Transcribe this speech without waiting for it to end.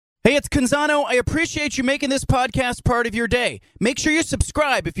it's Canzano. I appreciate you making this podcast part of your day. Make sure you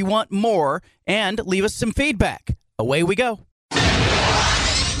subscribe if you want more and leave us some feedback. Away we go.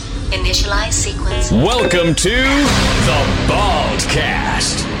 Initialize sequence. Welcome to The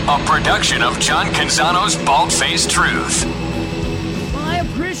Baldcast, a production of John Canzano's Bald-Faced Truth. Well, I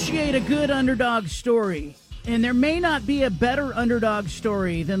appreciate a good underdog story, and there may not be a better underdog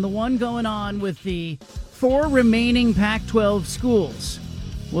story than the one going on with the 4 remaining Pac-12 schools.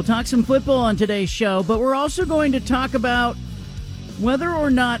 We'll talk some football on today's show, but we're also going to talk about whether or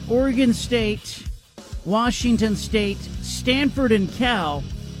not Oregon State, Washington State, Stanford, and Cal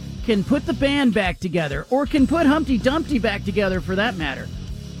can put the band back together, or can put Humpty Dumpty back together for that matter.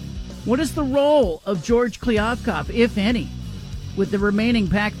 What is the role of George Kliavkoff, if any, with the remaining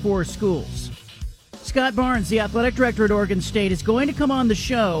Pac-4 schools? Scott Barnes, the athletic director at Oregon State, is going to come on the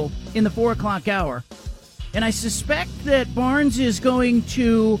show in the 4 o'clock hour. And I suspect that Barnes is going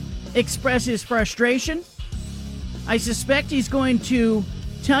to express his frustration. I suspect he's going to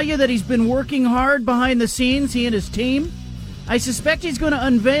tell you that he's been working hard behind the scenes, he and his team. I suspect he's going to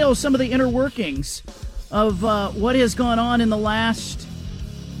unveil some of the inner workings of what has gone on in the last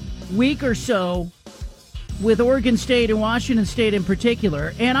week or so with Oregon State and Washington State in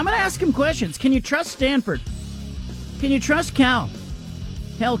particular. And I'm going to ask him questions. Can you trust Stanford? Can you trust Cal?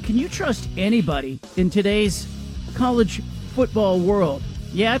 Hell, can you trust anybody in today's college football world?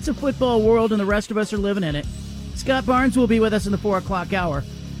 Yeah, it's a football world, and the rest of us are living in it. Scott Barnes will be with us in the 4 o'clock hour.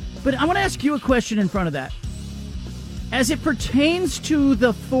 But I want to ask you a question in front of that. As it pertains to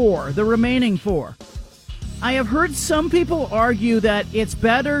the remaining 4, I have heard some people argue that it's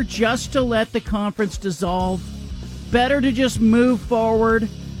better just to let the conference dissolve, better to just move forward,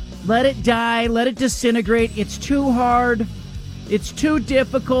 let it die, let it disintegrate. It's too hard. It's too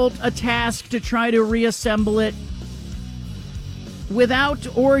difficult a task to try to reassemble it. Without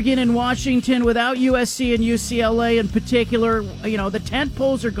Oregon and Washington, without USC and UCLA in particular, the tent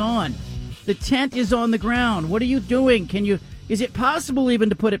poles are gone. The tent is on the ground. What are you doing? Is it possible even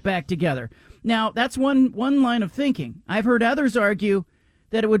to put it back together? Now, that's one line of thinking. I've heard others argue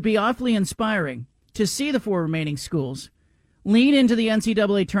that it would be awfully inspiring to see the 4 remaining schools lean into the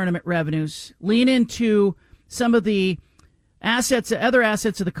NCAA tournament revenues, lean into some of the other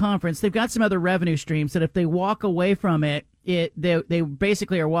assets of the conference. They've got some other revenue streams that if they walk away from they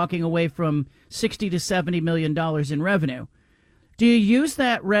basically are walking away from $60 to $70 million in revenue. Do you use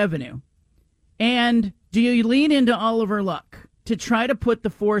that revenue? And do you lean into Oliver Luck to try to put the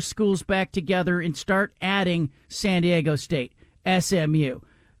 4 schools back together and start adding San Diego State, SMU,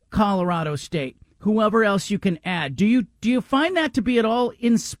 Colorado State, whoever else you can add? Do you find that to be at all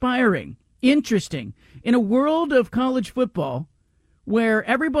inspiring, interesting? In a world of college football where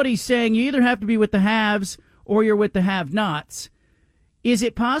everybody's saying you either have to be with the haves or you're with the have-nots, is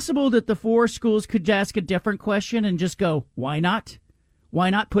it possible that the 4 schools could ask a different question and just go, why not? Why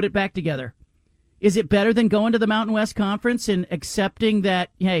not put it back together? Is it better than going to the Mountain West Conference and accepting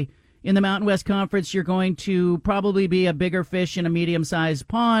that, hey, in the Mountain West Conference, you're going to probably be a bigger fish in a medium-sized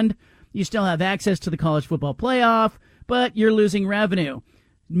pond. You still have access to the college football playoff, but you're losing revenue,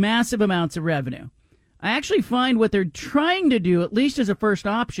 massive amounts of revenue. I actually find what they're trying to do, at least as a first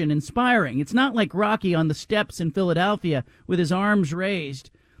option, inspiring. It's not like Rocky on the steps in Philadelphia with his arms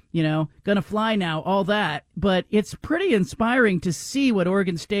raised, gonna fly now, all that. But it's pretty inspiring to see what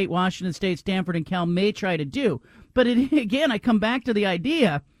Oregon State, Washington State, Stanford, and Cal may try to do. But again, I come back to the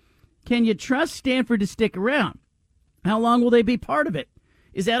idea, can you trust Stanford to stick around? How long will they be part of it?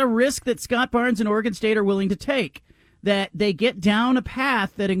 Is that a risk that Scott Barnes and Oregon State are willing to take? That they get down a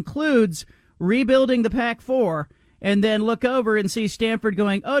path that includes rebuilding the Pac-4 and then look over and see Stanford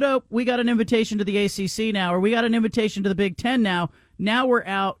going, oh, no, we got an invitation to the ACC now, or we got an invitation to the Big Ten now. Now we're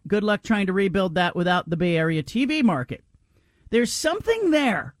out. Good luck trying to rebuild that without the Bay Area TV market. There's something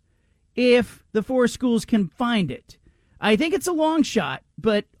there if the 4 schools can find it. I think it's a long shot,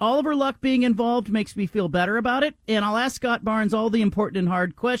 but Oliver Luck being involved makes me feel better about it, and I'll ask Scott Barnes all the important and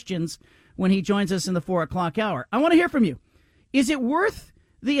hard questions when he joins us in the 4 o'clock hour. I want to hear from you. Is it worth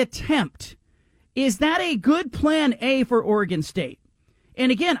the attempt? Is that a good plan A for Oregon State? And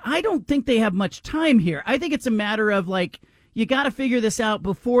again, I don't think they have much time here. I think it's a matter of, you got to figure this out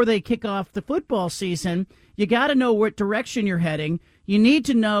before they kick off the football season. You got to know what direction you're heading. You need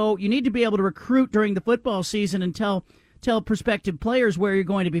to be able to recruit during the football season and tell prospective players where you're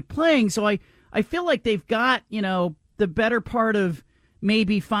going to be playing. So I feel like they've got, the better part of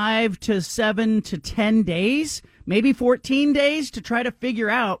maybe 5 to 7 to 10 days, maybe 14 days to try to figure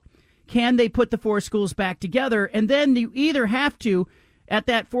out, can they put the 4 schools back together? And then you either have to, at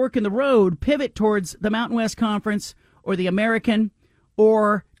that fork in the road, pivot towards the Mountain West Conference or the American,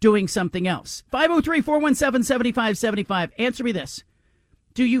 or doing something else. 503-417-7575. Answer me this.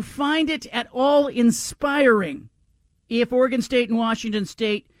 Do you find it at all inspiring if Oregon State and Washington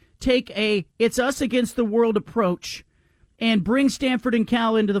State take a it's us against the world approach and bring Stanford and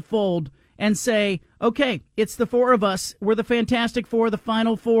Cal into the fold and say, okay, it's the four of us. We're the Fantastic Four, the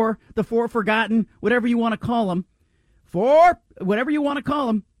Final Four, the Four Forgotten, whatever you want to call them. Whatever you want to call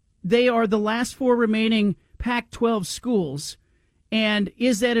them. They are the last four remaining Pac-12 schools. And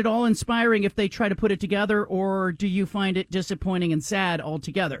is that at all inspiring if they try to put it together, or do you find it disappointing and sad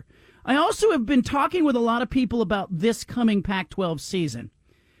altogether? I also have been talking with a lot of people about this coming Pac-12 season.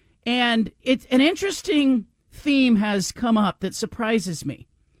 And it's an interesting theme has come up that surprises me.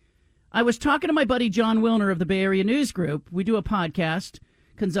 I was talking to my buddy John Wilner of the Bay Area News Group. We do a podcast,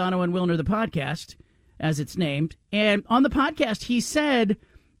 Canzano and Wilner, the podcast, as it's named. And on the podcast, he said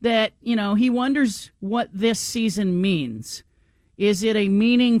that, he wonders what this season means. Is it a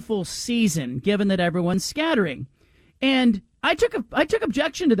meaningful season, given that everyone's scattering? And I took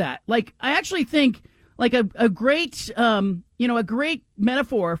objection to that. Like, I actually think like a great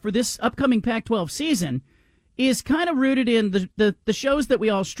metaphor for this upcoming Pac-12 season is kind of rooted in the shows that we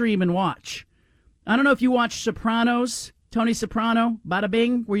all stream and watch. I don't know if you watch Sopranos, Tony Soprano, Bada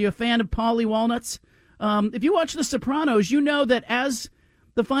Bing. Were you a fan of Paulie Walnuts? If you watch The Sopranos, you know that as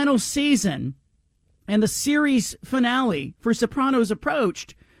the final season and the series finale for Sopranos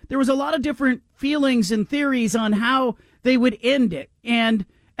approached, there was a lot of different feelings and theories on how they would end it. And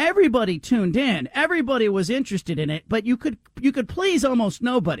everybody tuned in. Everybody was interested in it, but you could please almost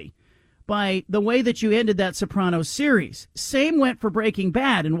nobody by the way that you ended that Sopranos series. Same went for Breaking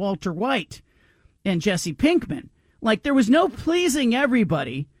Bad and Walter White and Jesse Pinkman. Like, there was no pleasing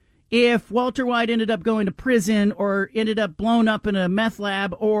everybody if Walter White ended up going to prison or ended up blown up in a meth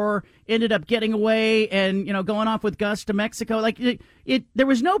lab or ended up getting away and, going off with Gus to Mexico. Like, there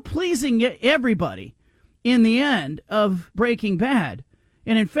was no pleasing everybody in the end of Breaking Bad.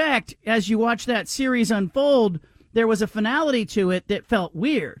 And in fact, as you watch that series unfold, there was a finality to it that felt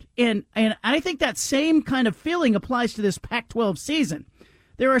weird. And I think that same kind of feeling applies to this Pac-12 season.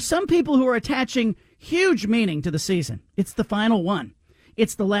 There are some people who are attaching huge meaning to the season. It's the final one.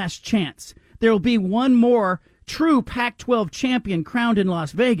 It's the last chance. There will be one more true Pac-12 champion crowned in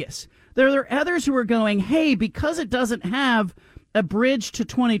Las Vegas. There are others who are going, hey, because it doesn't have a bridge to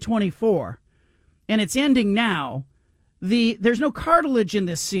 2024 and it's ending now, there's no cartilage in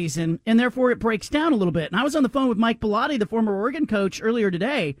this season, and therefore it breaks down a little bit. And I was on the phone with Mike Bellotti, the former Oregon coach, earlier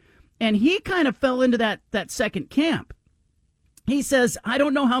today, and he kind of fell into that second camp. He says, I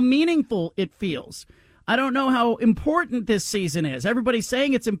don't know how meaningful it feels. I don't know how important this season is. Everybody's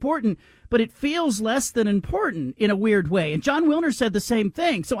saying it's important, but it feels less than important in a weird way. And John Wilner said the same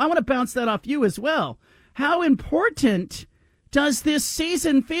thing. So I want to bounce that off you as well. How important does this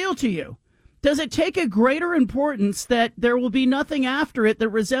season feel to you? Does it take a greater importance that there will be nothing after it that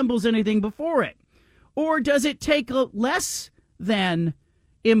resembles anything before it? Or does it take a less than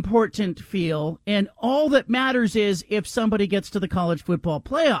important feel, and all that matters is if somebody gets to the college football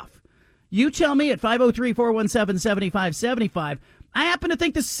playoff? You tell me at 503-417-7575. I happen to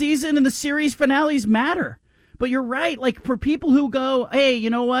think the season and the series finales matter. But you're right. Like, for people who go, hey, you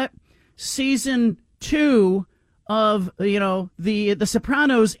know what? Season 2 of, the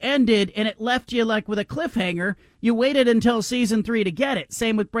Sopranos ended and it left you like with a cliffhanger. You waited until season 3 to get it.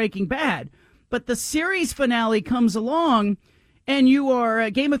 Same with Breaking Bad. But the series finale comes along and you are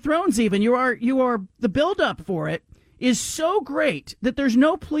Game of Thrones even. You are the build-up for it is so great that there's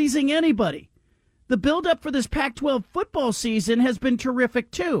no pleasing anybody. The build-up for this Pac-12 football season has been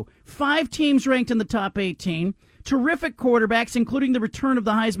terrific, too. 5 teams ranked in the top 18. Terrific quarterbacks, including the return of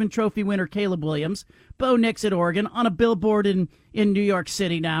the Heisman Trophy winner Caleb Williams. Bo Nix at Oregon, on a billboard in New York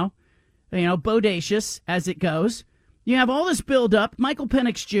City now. Bodacious as it goes. You have all this build-up. Michael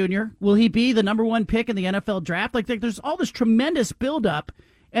Penix Jr., will he be the number 1 pick in the NFL draft? Like, there's all this tremendous build-up.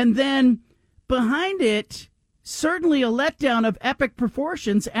 And then behind it, certainly a letdown of epic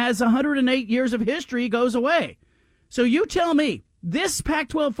proportions as 108 years of history goes away. So you tell me, this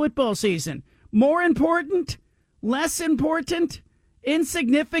Pac-12 football season, more important, less important,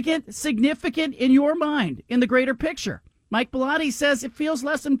 insignificant, significant in your mind, in the greater picture? Mike Bellotti says it feels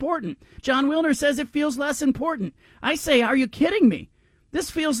less important. John Wilner says it feels less important. I say, are you kidding me?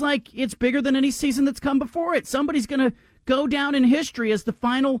 This feels like it's bigger than any season that's come before it. Somebody's going to go down in history as the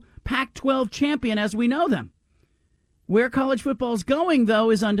final Pac-12 champion as we know them. Where college football is going, though,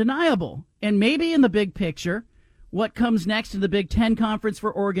 is undeniable. And maybe in the big picture, what comes next in the Big Ten Conference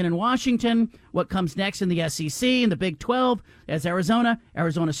for Oregon and Washington, what comes next in the SEC and the Big 12 as Arizona,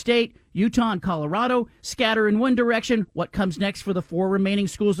 Arizona State, Utah and Colorado scatter in one direction. What comes next for the 4 remaining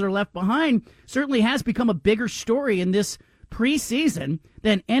schools that are left behind certainly has become a bigger story in this preseason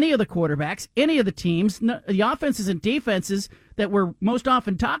than any of the quarterbacks, any of the teams. The offenses and defenses that we're most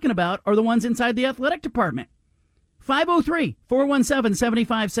often talking about are the ones inside the athletic department.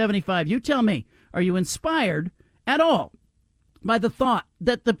 503-417-7575. You tell me, are you inspired at all by the thought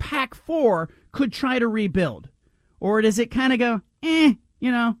that the Pac-4 could try to rebuild? Or does it kind of go,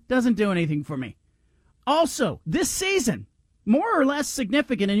 doesn't do anything for me? Also, this season, more or less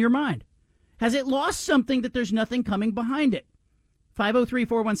significant in your mind, has it lost something that there's nothing coming behind it?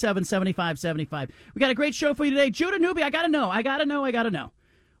 503-417-7575. We got a great show for you today. Judah Newby, I got to know.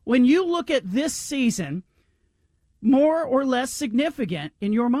 When you look at this season, more or less significant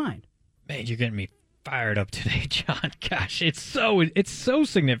in your mind? Man, you're getting me fired up today, John. Gosh, it's so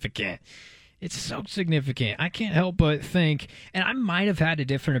significant. It's so significant. I can't help but think, and I might have had a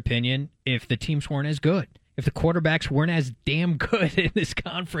different opinion if the teams weren't as good, if the quarterbacks weren't as damn good in this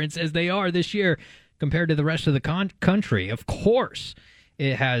conference as they are this year compared to the rest of the country. Of course,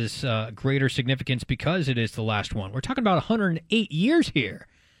 it has greater significance because it is the last one. We're talking about 108 years here.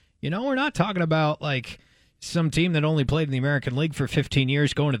 We're not talking about like some team that only played in the American League for 15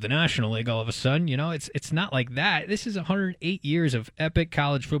 years going to the National League all of a sudden. It's not like that. This is 108 years of epic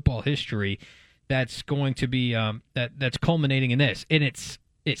college football history that's going to be that's culminating in this. And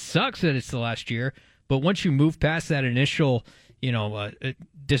it sucks that it's the last year, but once you move past that initial,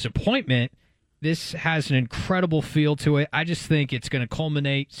 disappointment, this has an incredible feel to it. I just think it's going to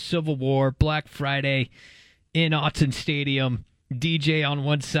culminate Civil War, Black Friday in Autzen Stadium. DJ on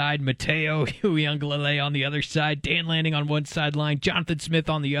one side, Mateo Uiagalelei on the other side, Dan Lanning on one sideline, Jonathan Smith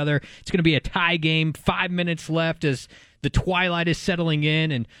on the other. It's going to be a tie game, 5 minutes left as the twilight is settling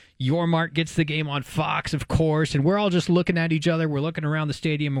in, and Yormark gets the game on Fox, of course, and we're all just looking at each other. We're looking around the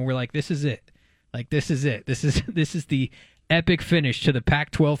stadium, and we're like, this is it. This is the epic finish to the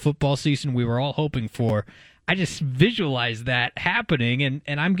Pac-12 football season we were all hoping for. I just visualize that happening,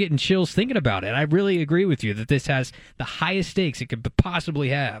 and I'm getting chills thinking about it. I really agree with you that this has the highest stakes it could possibly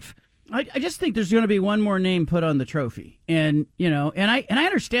have. I just think there's going to be one more name put on the trophy, and I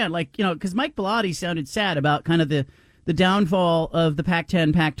understand, because Mike Bellotti sounded sad about kind of the downfall of the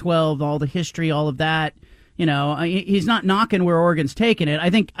Pac-10, Pac-12, all the history, all of that. He's not knocking where Oregon's taking it. I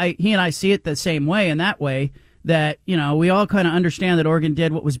think he and I see it the same way, in that way that we all kind of understand that Oregon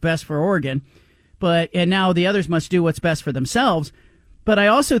did what was best for Oregon. And now the others must do what's best for themselves. But I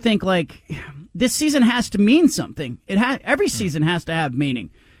also think this season has to mean something. Every season has to have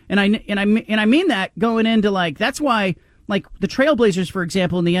meaning, and I mean that going into that's why the Trailblazers, for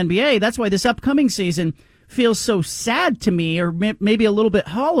example, in the NBA. That's why this upcoming season feels so sad to me, or maybe a little bit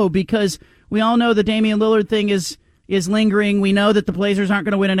hollow, because we all know the Damian Lillard thing is lingering. We know that the Blazers aren't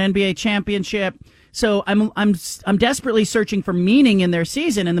going to win an NBA championship. So I'm desperately searching for meaning in their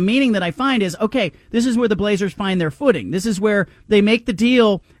season, and the meaning that I find is, okay, this is where the Blazers find their footing. This is where they make the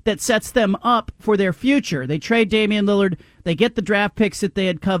deal that sets them up for their future. They trade Damian Lillard, they get the draft picks that they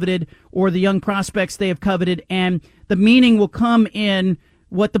had coveted, or the young prospects they have coveted, and the meaning will come in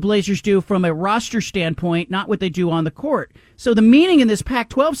what the Blazers do from a roster standpoint, not what they do on the court. So the meaning in this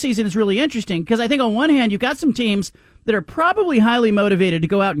Pac-12 season is really interesting, because I think on one hand, you've got some teams that are probably highly motivated to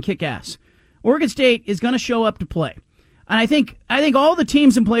go out and kick ass. Oregon State is going to show up to play. And I think all the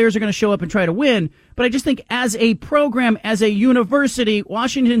teams and players are going to show up and try to win. But I just think as a program, as a university,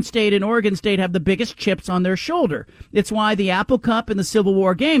 Washington State and Oregon State have the biggest chips on their shoulder. It's why the Apple Cup and the Civil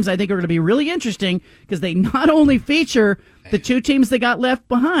War games, I think, are going to be really interesting, because they not only feature the two teams that got left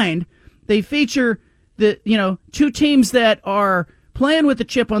behind, they feature the two teams that are playing with the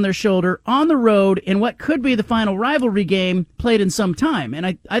chip on their shoulder on the road in what could be the final rivalry game played in some time.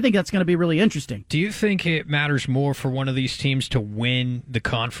 And I think that's going to be really interesting. Do you think it matters more for one of these teams to win the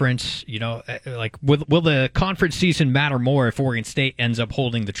conference? Will the conference season matter more if Oregon State ends up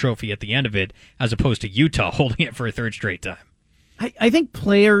holding the trophy at the end of it, as opposed to Utah holding it for a third straight time? I think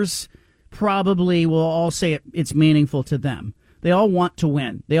players probably will all say it's meaningful to them. They all want to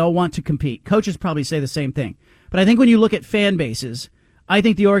win. They all want to compete. Coaches probably say the same thing. But I think when you look at fan bases, I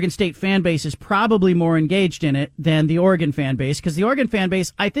think the Oregon State fan base is probably more engaged in it than the Oregon fan base, because the Oregon fan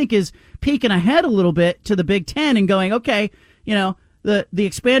base, I think, is peeking ahead a little bit to the Big Ten and going, okay, the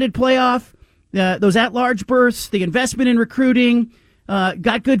expanded playoff, those at-large berths, the investment in recruiting,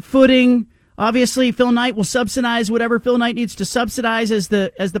 got good footing. Obviously, Phil Knight will subsidize whatever Phil Knight needs to subsidize as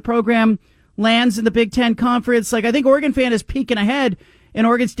the program lands in the Big Ten Conference. I think Oregon fan is peeking ahead, and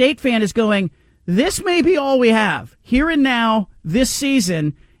Oregon State fan is going, this may be all we have here and now this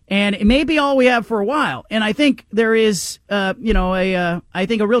season, And it may be all we have for a while. And I think there is, I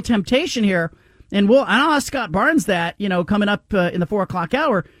think a real temptation here. And I'll ask Scott Barnes that, coming up in the 4 o'clock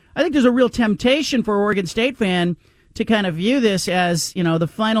hour. I think there's a real temptation for Oregon State fan to kind of view this as, the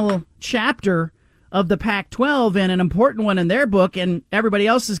final chapter of the Pac-12 and an important one in their book. And everybody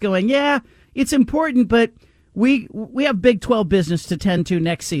else is going, yeah, it's important, but we have Big 12 business to tend to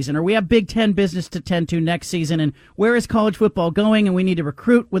next season, or we have Big 10 business to tend to next season. And where is college football going? And we need to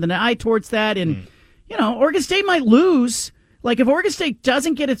recruit with an eye towards that. And, Oregon State might lose. Like, if Oregon State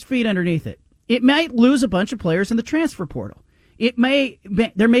doesn't get its feet underneath it, it might lose a bunch of players in the transfer portal. There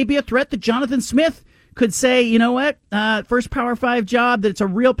may be a threat that Jonathan Smith could say, you know what, first Power 5 job, that it's a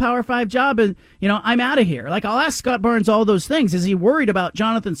real Power 5 job, and, I'm out of here. Like, I'll ask Scott Barnes all those things. Is he worried about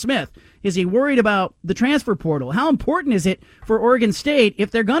Jonathan Smith? Is he worried about the transfer portal? How important is it for Oregon State, if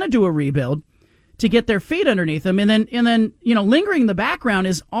they're going to do a rebuild, to get their feet underneath them? And then, lingering in the background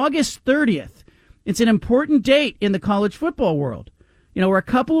is August 30th. It's an important date in the college football world. We're a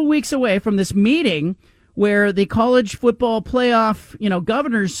couple of weeks away from this meeting where the college football playoff,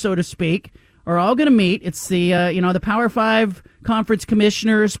 governors, so to speak, are all going to meet. It's the, the Power 5 conference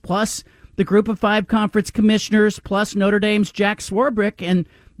commissioners plus the Group of 5 conference commissioners plus Notre Dame's Jack Swarbrick, and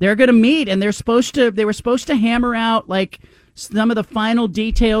they're going to meet, and they were supposed to hammer out like some of the final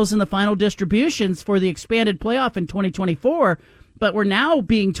details and the final distributions for the expanded playoff in 2024. But we're now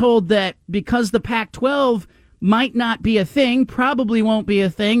being told that because the Pac-12 might not be a thing, probably won't be a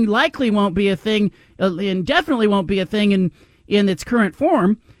thing, likely won't be a thing, and definitely won't be a thing in its current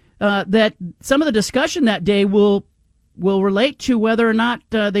form, that some of the discussion that day will relate to whether or not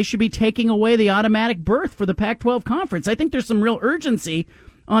they should be taking away the automatic berth for the Pac-12 conference. I think there's some real urgency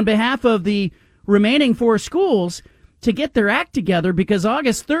on behalf of the remaining 4 schools to get their act together, because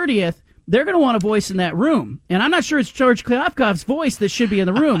August 30th, they're going to want a voice in that room. And I'm not sure it's George Kliavkoff's voice that should be in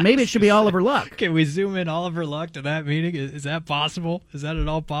the room. Maybe it should be Oliver Luck. Can we zoom in Oliver Luck to that meeting? Is that possible? Is that at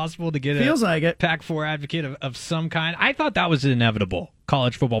all possible to get Feels like it. Pac-4 advocate of some kind? I thought that was inevitable.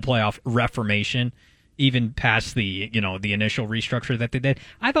 College football playoff reformation, even past the initial restructure that they did.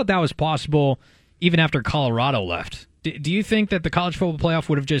 I thought that was possible even after Colorado left. Do you think that the college football playoff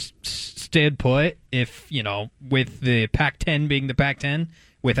would have just stayed put if, with the Pac-10 being the Pac-10,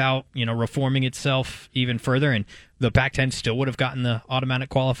 without, reforming itself even further, and the Pac-10 still would have gotten the automatic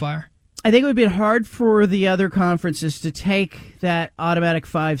qualifier? I think it would be hard for the other conferences to take that automatic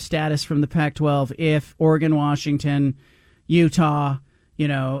 5 status from the Pac-12 if Oregon, Washington, Utah,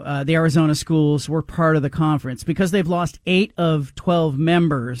 the Arizona schools were part of the conference, because they've lost 8 of 12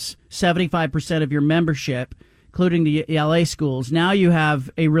 members, 75% of your membership, including the LA schools. Now you have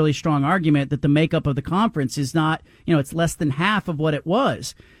a really strong argument that the makeup of the conference is not, it's less than half of what it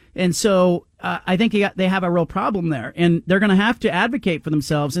was. And so I think they have a real problem there, and they're going to have to advocate for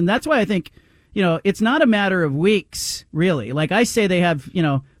themselves. And that's why I think, it's not a matter of weeks, really. Like I say, they have,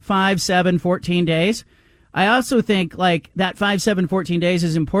 5, 7, 14 days. I also think like that 5, 7, 14 days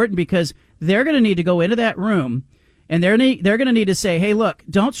is important, because they're going to need to go into that room, and they're going to need to say, hey, look,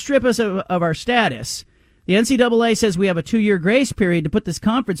 don't strip us of our status. The NCAA says we have a 2-year grace period to put this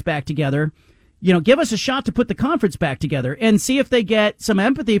conference back together. Give us a shot to put the conference back together and see if they get some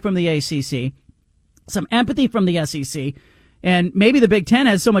empathy from the ACC, some empathy from the SEC, and maybe the Big Ten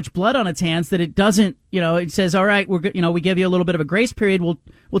has so much blood on its hands that it doesn't, it says, all right, we give you a little bit of a grace period.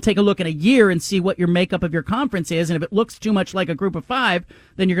 We'll take a look in a year and see what your makeup of your conference is. And if it looks too much like a group of 5,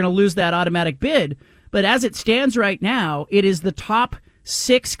 then you're going to lose that automatic bid. But as it stands right now, it is the top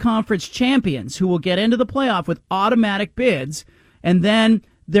 6 conference champions who will get into the playoff with automatic bids, and then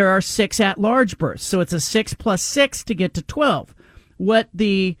there are 6 at-large berths. So it's a 6 plus 6 to get to 12. What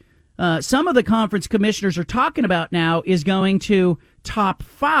some of the conference commissioners are talking about now is going to top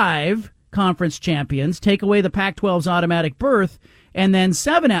 5 conference champions, take away the Pac-12's automatic berth, and then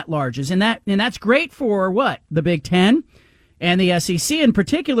 7 at-larges. And that's great for what? The Big Ten and the SEC in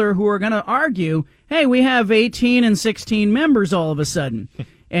particular, who are going to argue, hey, we have 18 and 16 members all of a sudden.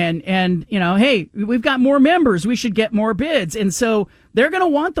 And hey, we've got more members. We should get more bids. And so they're going to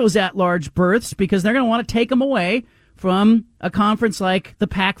want those at-large berths, because they're going to want to take them away from a conference like the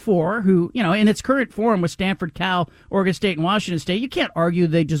Pac-4, who, in its current form with Stanford, Cal, Oregon State, and Washington State, you can't argue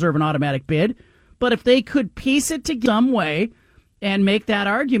they deserve an automatic bid. But if they could piece it together some way and make that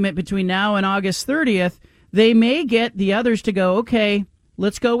argument between now and August 30th, they may get the others to go, okay,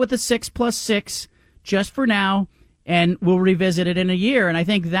 let's go with the 6 plus 6 just for now, and we'll revisit it in a year. And I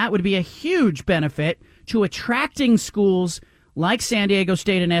think that would be a huge benefit to attracting schools like San Diego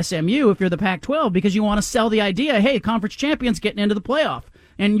State and SMU if you're the Pac-12, because you want to sell the idea, hey, conference champions getting into the playoff.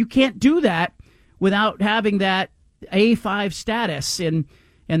 And you can't do that without having that A5 status. And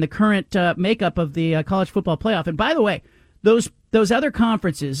and the current makeup of the college football playoff. And by the way, those other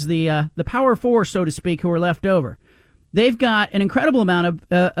conferences, the Power Four, so to speak, who are left over, they've got an incredible amount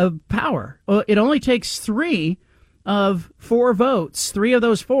of power. It only takes 3 of 4 votes, 3 of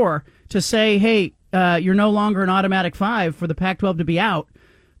those 4, to say, hey, you're no longer an automatic 5 for the Pac-12 to be out.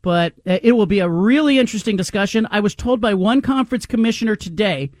 But it will be a really interesting discussion. I was told by one conference commissioner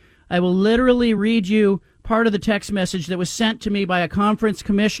today, I will literally read you part of the text message that was sent to me by a conference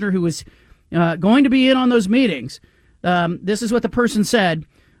commissioner who was going to be in on those meetings. This is what the person said.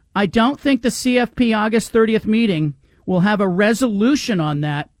 I don't think the CFP August 30th meeting will have a resolution on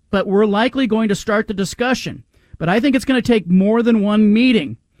that, but we're likely going to start the discussion. But I think it's going to take more than one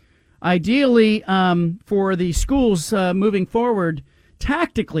meeting. Ideally, for the schools moving forward,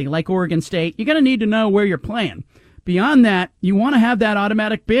 tactically, like Oregon State, you're going to need to know where you're playing. Beyond that, you want to have that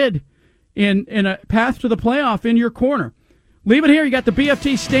automatic bid in a path to the playoff in your corner. Leave it here. You got the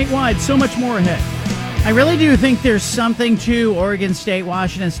BFT statewide. So much more ahead. I really do think there's something to Oregon State,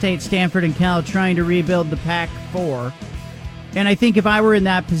 Washington State, Stanford, and Cal trying to rebuild the Pac-4. And I think if I were in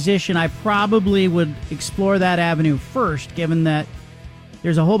that position, I probably would explore that avenue first, given that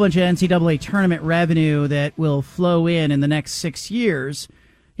there's a whole bunch of NCAA tournament revenue that will flow in the next 6 years,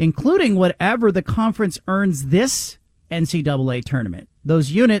 including whatever the conference earns this NCAA tournament. Those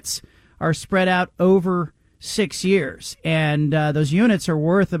units are spread out over 6 years, and those units are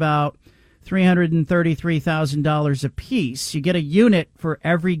worth about $333,000 apiece. You get a unit for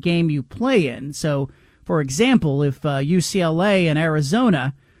every game you play in. So, for example, if UCLA and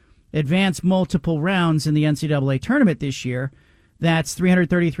Arizona advance multiple rounds in the NCAA tournament this year, that's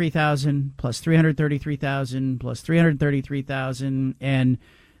 $333,000 plus $333,000 plus $333,000, and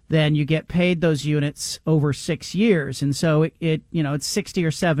then you get paid those units over 6 years. And so it's $60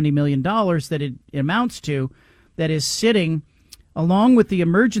 or $70 million that it amounts to, that is sitting along with the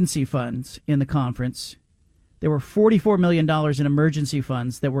emergency funds in the conference. There were $44 million in emergency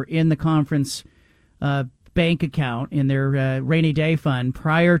funds that were in the conference bank account, in their rainy day fund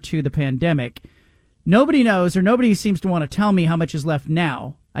prior to the pandemic. Nobody knows, or nobody seems to want to tell me how much is left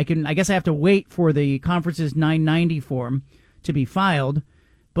now. I guess I have to wait for the conference's 990 form to be filed,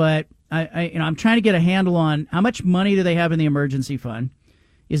 but I'm trying to get a handle on how much money do they have in the emergency fund.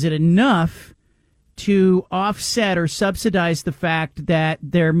 Is it enough to offset or subsidize the fact that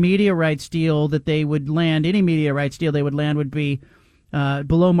their media rights deal that they would land, any media rights deal they would land, would be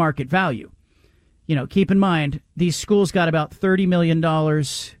below market value? Keep in mind, these schools got about $30 million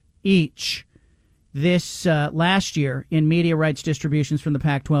each this last year in media rights distributions from the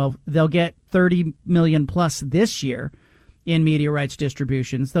Pac-12. They'll get $30 million plus this year in media rights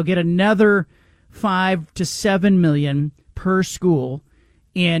distributions. They'll get another $5 to $7 million per school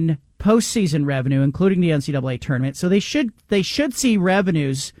in postseason revenue, including the NCAA tournament. So they should see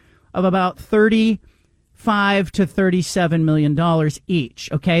revenues of about $35 to $37 million each.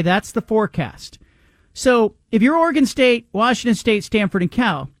 Okay, that's the forecast. So if you're Oregon State, Washington State, Stanford, and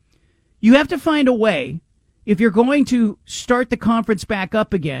Cal, you have to find a way, if you're going to start the conference back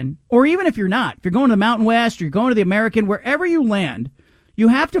up again, or even if you're not, if you're going to the Mountain West, or you're going to the American, wherever you land, you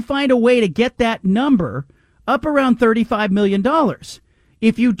have to find a way to get that number up around $35 million.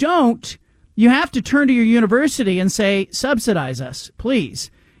 If you don't, you have to turn to your university and say, subsidize us,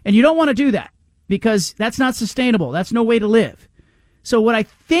 please. And you don't want to do that, because that's not sustainable. That's no way to live. So what I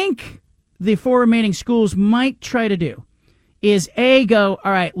think the 4 remaining schools might try to do is go,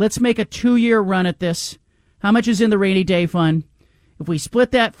 all right, let's make a 2-year run at this. How much is in the rainy day fund? If we split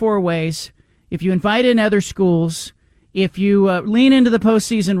that 4 ways, if you invite in other schools, if you lean into the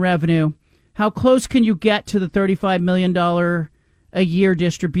postseason revenue, how close can you get to the $35 million a year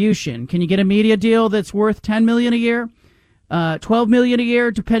distribution? Can you get a media deal that's worth $10 million a year, $12 million a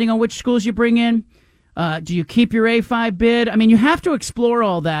year, depending on which schools you bring in? Do you keep your A5 bid? I mean, you have to explore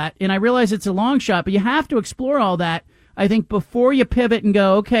all that, and I realize it's a long shot, but you have to explore all that, I think, before you pivot and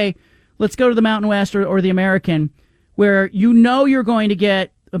go, okay, let's go to the Mountain West or the American, where you're going to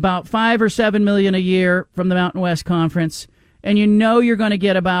get about $5 or $7 million a year from the Mountain West Conference, and you're going to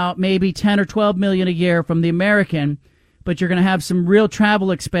get about maybe $10 or $12 million a year from the American, but you're going to have some real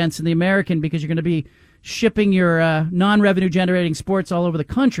travel expense in the American because you're going to be shipping your non-revenue generating sports all over the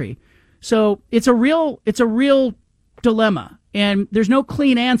country. So it's a real dilemma, and there's no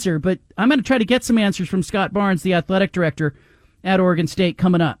clean answer, but I'm going to try to get some answers from Scott Barnes, the athletic director at Oregon State,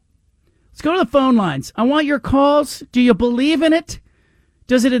 coming up. Let's go to the phone lines. I want your calls. Do you believe in it?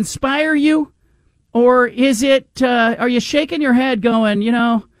 Does it inspire you? Or is it, are you shaking your head going,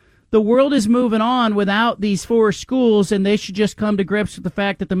 the world is moving on without these 4 schools, and they should just come to grips with the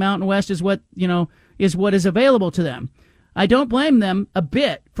fact that the Mountain West is what is available to them? I don't blame them a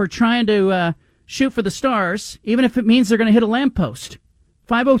bit for trying to shoot for the stars, even if it means they're going to hit a lamppost.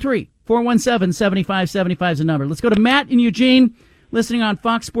 503-417-7575 is the number. Let's go to Matt in Eugene, listening on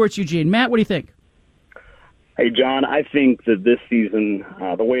Fox Sports Eugene. Matt, what do you think? Hey, John, I think that this season,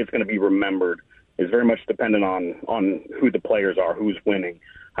 the way it's going to be remembered is very much dependent on who the players are, who's winning.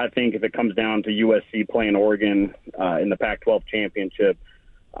 I think if it comes down to USC playing Oregon in the Pac-12 championship,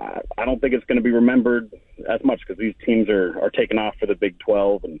 I don't think it's going to be remembered as much because these teams are taking off for the Big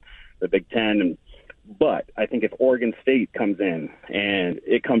 12 and the Big 10. But I think if Oregon State comes in and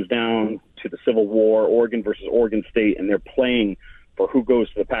it comes down to the Civil War, Oregon versus Oregon State, and they're playing for who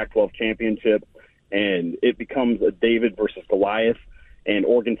goes to the Pac-12 championship, and it becomes a David versus Goliath, and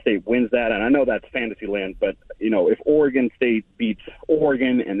Oregon State wins that, and I know that's fantasy land, but, if Oregon State beats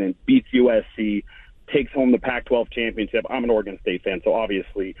Oregon and then beats USC, takes home the Pac-12 championship, I'm an Oregon State fan, so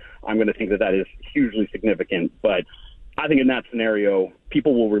obviously I'm going to think that is hugely significant. But I think in that scenario,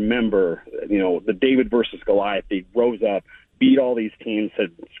 people will remember, the David versus Goliath. They rose up, beat all these teams,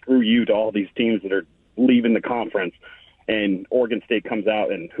 said screw you to all these teams that are leaving the conference, and Oregon State comes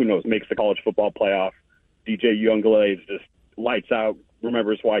out and, who knows, makes the college football playoff. DJ Youngalaze just lights out,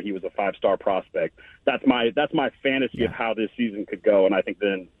 remembers why he was a 5-star prospect. That's my fantasy of how this season could go, and I think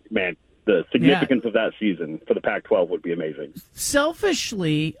then, man, the significance of that season for the Pac-12 would be amazing.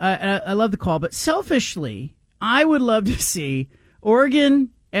 Selfishly, I love the call, but selfishly, I would love to see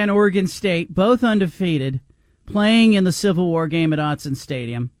Oregon and Oregon State, both undefeated, playing in the Civil War game at Autzen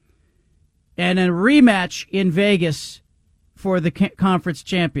Stadium, and a rematch in Vegas for the conference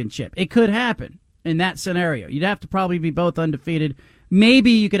championship. It could happen in that scenario. You'd have to probably be both undefeated. Maybe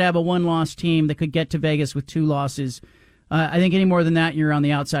you could have a one-loss team that could get to Vegas with 2 losses. I think any more than that, you're on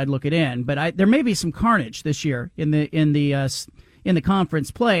the outside looking in. But there may be some carnage this year in the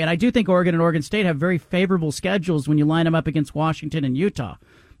conference play, and I do think Oregon and Oregon State have very favorable schedules when you line them up against Washington and Utah. A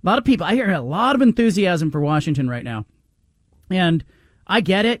lot of people, I hear a lot of enthusiasm for Washington right now, and I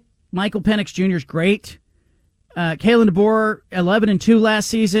get it. Michael Penix Jr. is great. Kalen DeBoer, 11-2 last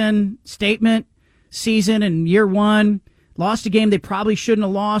season, statement season in year 1. Lost a game they probably shouldn't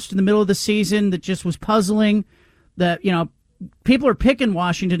have lost in the middle of the season that just was puzzling. That, people are picking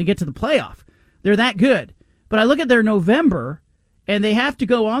Washington to get to the playoff. They're that good. But I look at their November, and they have to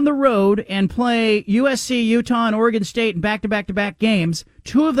go on the road and play USC, Utah, and Oregon State in back-to-back-to-back games,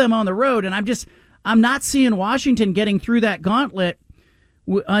 2 of them on the road, and I'm not seeing Washington getting through that gauntlet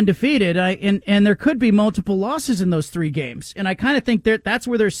undefeated, and there could be multiple losses in those 3 games. And I kind of think that's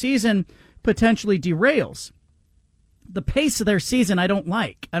where their season potentially derails. The pace of their season I don't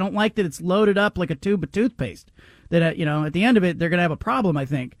like. I don't like that it's loaded up like a tube of toothpaste. That, at the end of it, they're going to have a problem, I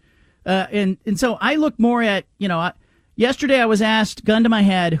think. And so I look more at, yesterday I was asked, gun to my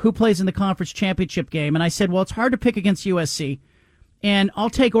head, who plays in the conference championship game. And I said, well, it's hard to pick against USC. And I'll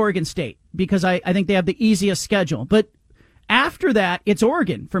take Oregon State because I think they have the easiest schedule. But after that, it's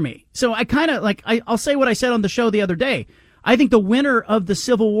Oregon for me. So I kind of I'll say what I said on the show the other day. I think the winner of the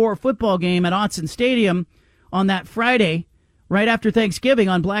Civil War football game at Autzen Stadium on that Friday, right after Thanksgiving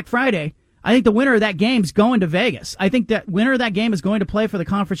on Black Friday, I think the winner of that game is going to Vegas. I think that winner of that game is going to play for the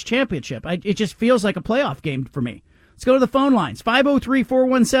conference championship. It just feels like a playoff game for me. Let's go to the phone lines.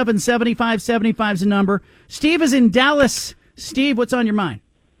 503-417-7575 is the number. Steve is in Dallas. Steve, what's on your mind?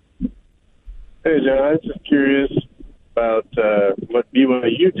 Hey, John, I was just curious about what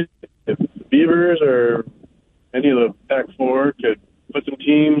BYU did. If the Beavers or any of the Pac-4 could put some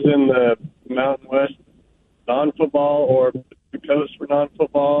teams in the Mountain West non-football or the coast for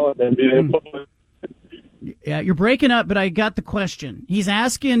non-football and then be in football. Yeah, you're breaking up, but I got the question. He's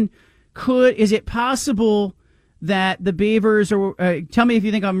asking, is it possible that the Beavers, or tell me if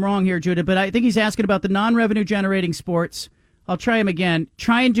you think I'm wrong here, Judah, but I think he's asking about the non-revenue generating sports. I'll try him again.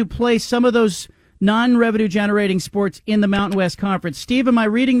 Trying to play some of those non-revenue generating sports in the Mountain West Conference. Steve, am I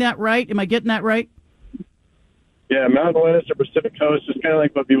reading that right? Am I getting that right? Yeah, Mountain West or Pacific Coast is kind of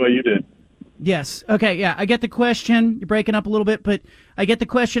like what BYU did. Yes. Okay, yeah, I get the question. You're breaking up a little bit, but I get the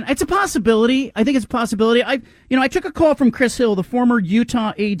question. It's a possibility. I think it's a possibility. I took a call from Chris Hill, the former Utah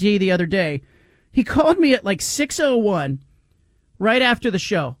AD, the other day. He called me at like 6:01 right after the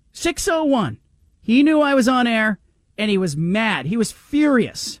show. 6:01. He knew I was on air, and he was mad. He was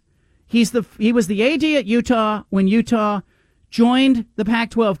furious. He was the AD at Utah when Utah joined the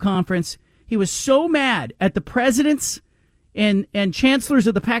Pac-12 conference. He was so mad at the presidents and chancellors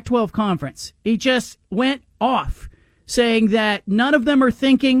of the Pac-12 conference. He just went off, saying that none of them are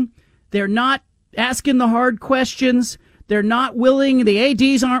thinking. They're not asking the hard questions. They're not willing. The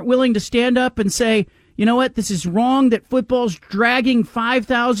ADs aren't willing to stand up and say, you know what, this is wrong that football's dragging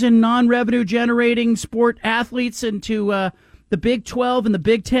 5,000 non-revenue generating sport athletes into the Big 12 and the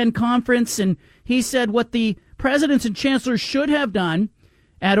Big 10 conference. And he said what the presidents and chancellors should have done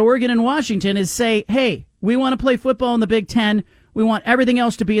at Oregon and Washington is say, hey, we want to play football in the Big 10. We want everything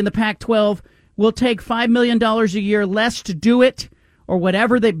else to be in the Pac-12. We'll take $5 million a year less to do it, or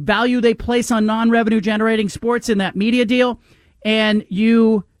whatever the value they place on non-revenue generating sports in that media deal. And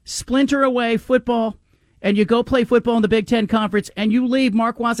you splinter away football, and you go play football in the Big Ten Conference, and you leave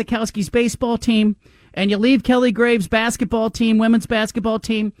Mark Wasikowski's baseball team, and you leave Kelly Graves' basketball team, women's basketball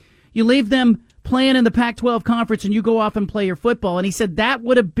team. You leave them playing in the Pac-12 Conference, and you go off and play your football. And he said that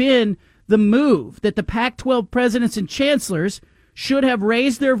would have been the move, that the Pac-12 presidents and chancellors should have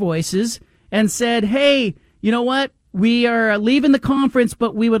raised their voices and said, hey, you know what? We are leaving the conference,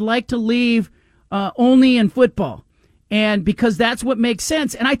 but we would like to leave only in football. And because that's what makes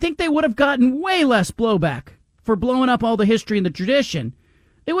sense. And I think they would have gotten way less blowback for blowing up all the history and the tradition.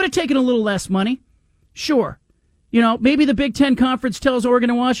 They would have taken a little less money. Sure. You know, maybe the Big Ten Conference tells Oregon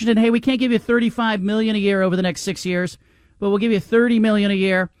and Washington, hey, we can't give you $35 million a year over the next 6 years, but we'll give you $30 million a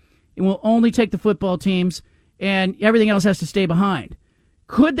year, and we'll only take the football teams, and everything else has to stay behind.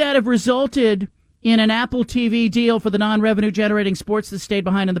 Could that have resulted in an Apple TV deal for the non-revenue generating sports that stayed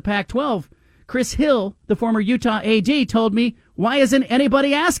behind in the Pac-12? Chris Hill, the former Utah AD, told me, why isn't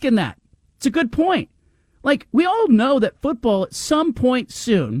anybody asking that? It's a good point. Like, we all know that football at some point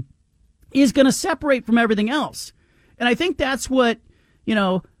soon is going to separate from everything else. And I think that's what, you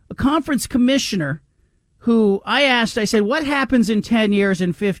know, a conference commissioner who I asked, I said, what happens in 10 years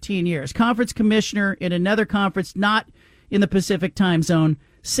and 15 years? Conference commissioner in another conference, not in the Pacific time zone,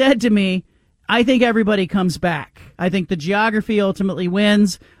 said to me, I think everybody comes back. I think the geography ultimately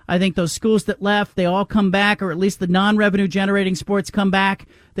wins. I think those schools that left, they all come back, or at least the non-revenue generating sports come back.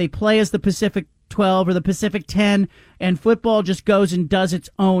 They play as the Pacific 12 or the Pacific 10, and football just goes and does its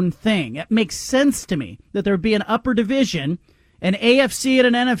own thing. It makes sense to me that there would be an upper division, an AFC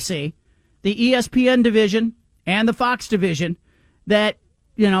and an NFC, the ESPN division and the Fox division that,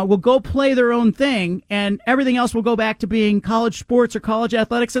 you know, will go play their own thing, and everything else will go back to being college sports or college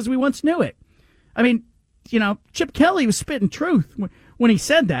athletics as we once knew it. I mean, you know, Chip Kelly was spitting truth when he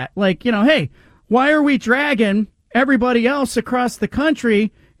said that. Like, you know, hey, why are we dragging everybody else across the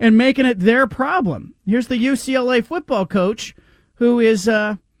country and making it their problem? Here's the UCLA football coach who is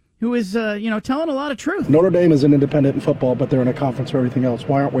you know, telling a lot of truth. Notre Dame is an independent in football, but they're in a conference for everything else.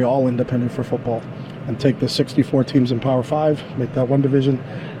 Why aren't we all independent for football? And take the 64 teams in Power 5, make that one division.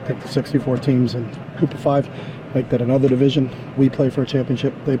 Take the 64 teams in Group of 5, make that another division. We play for a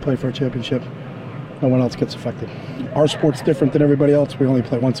championship. They play for a championship. No one else gets affected. Our sport's different than everybody else. We only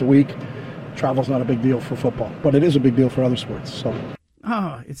play once a week. Travel's not a big deal for football, but it is a big deal for other sports. So,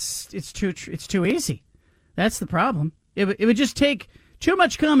 it's too easy. That's the problem. It would just take too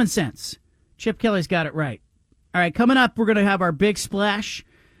much common sense. Chip Kelly's got it right. All right, coming up, we're going to have our big splash.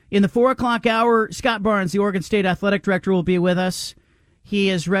 In the 4 o'clock hour, Scott Barnes, the Oregon State Athletic Director, will be with us.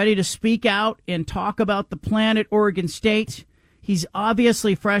 He is ready to speak out and talk about the plan at Oregon State. He's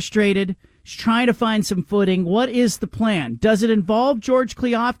obviously frustrated. He's trying to find some footing. What is the plan? Does it involve George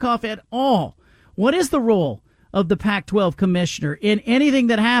Kliavkoff at all? What is the role of the Pac-12 commissioner in anything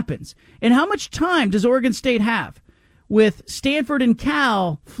that happens? And how much time does Oregon State have with Stanford and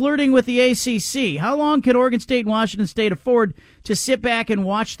Cal flirting with the ACC? How long can Oregon State and Washington State afford to sit back and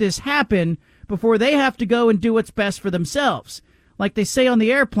watch this happen before they have to go and do what's best for themselves? Like they say on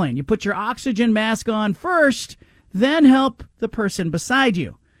the airplane, you put your oxygen mask on first, then help the person beside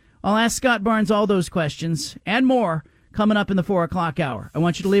you. I'll ask Scott Barnes all those questions and more coming up in the 4 o'clock hour. I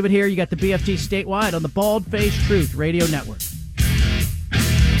want you to leave it here. You got the BFT statewide on the Bald Face Truth Radio Network.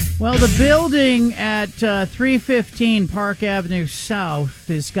 Well, the building at 315 Park Avenue South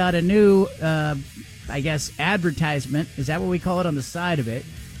has got a new, advertisement. Is that what we call it on the side of it?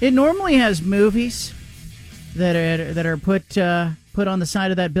 It normally has movies that are put on the side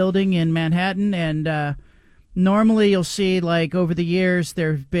of that building in Manhattan, and normally you'll see, like, over the years,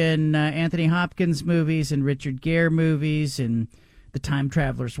 there have been Anthony Hopkins movies and Richard Gere movies, and The Time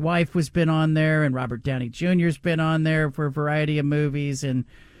Traveler's Wife has been on there, and Robert Downey Jr.'s been on there for a variety of movies. And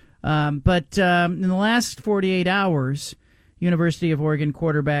but in the last 48 hours, University of Oregon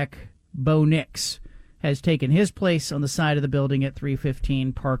quarterback Bo Nix has taken his place on the side of the building at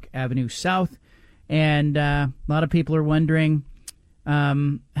 315 Park Avenue South. And a lot of people are wondering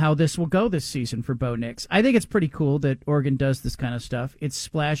how this will go this season for Bo Nix. I think it's pretty cool that Oregon does this kind of stuff. It's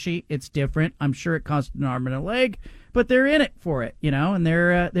splashy. It's different. I'm sure it costs an arm and a leg, but they're in it for it, you know, and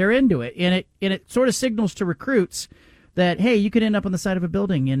they're into it. And it sort of signals to recruits that, hey, you could end up on the side of a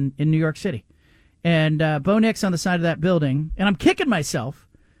building in New York City. and Bo Nix on the side of that building, and I'm kicking myself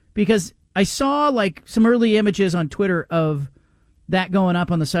because I saw like some early images on Twitter of that going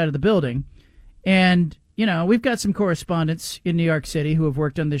up on the side of the building, and we've got some correspondents in New York City who have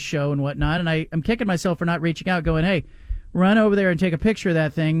worked on this show and whatnot, and I'm kicking myself for not reaching out, going, hey, run over there and take a picture of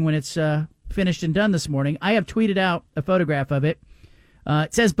that thing when it's finished and done this morning. I have tweeted out a photograph of it.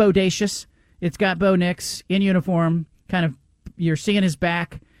 It says Bodacious. It's got Bo Nix in uniform, kind of, you're seeing his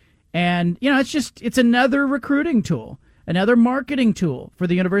back. And, it's another recruiting tool, another marketing tool for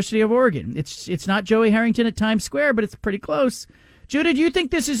the University of Oregon. It's not Joey Harrington at Times Square, but it's pretty close. Judah, do you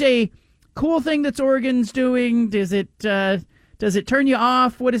think this is a cool thing that's Oregon's doing? Does it turn you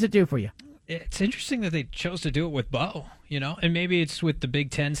off? What does it do for you? It's interesting that they chose to do it with Bo, and maybe it's with the Big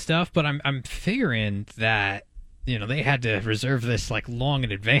Ten stuff, but I'm figuring that, they had to reserve this like long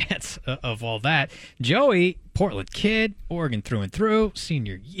in advance of all that. Joey, Portland kid, Oregon through and through,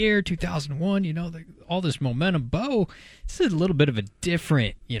 senior year, 2001, all this momentum. Bo, this is a little bit of a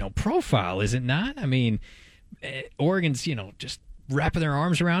different, profile, is it not? I mean, Oregon's, just wrapping their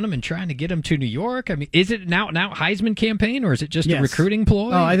arms around him and trying to get him to New York. I mean, is it now Heisman campaign, or is it just a recruiting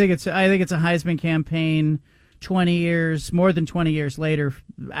ploy? Oh, I think it's a Heisman campaign. 20 years, more than 20 years later,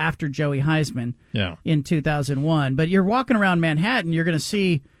 after Joey Heisman in 2001. But you're walking around Manhattan, you're going to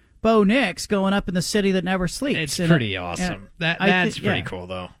see Bo Nix going up in the city that never sleeps. It's pretty awesome. That's pretty cool,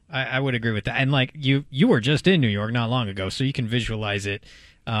 though. I would agree with that. And like you were just in New York not long ago, so you can visualize it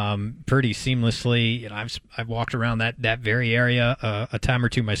pretty seamlessly. I've walked around that very area a time or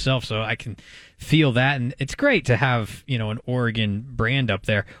two myself, so I can feel that. And it's great to have an Oregon brand up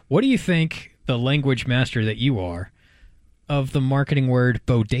there. What do you think, the language master that you are, of the marketing word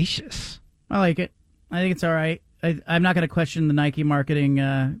bodacious? I like it. I think it's all right. I'm not going to question the Nike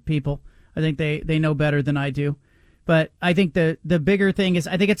marketing people. I think they know better than I do. But I think the bigger thing is,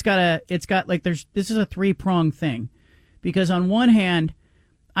 I think this is a three-pronged thing. Because on one hand,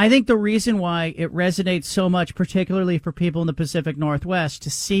 I think the reason why it resonates so much, particularly for people in the Pacific Northwest, to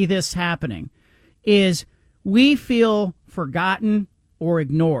see this happening, is we feel forgotten or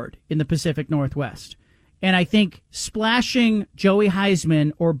ignored in the Pacific Northwest. And I think splashing Joey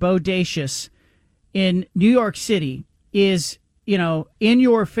Heisman or Bodacious in New York City is, in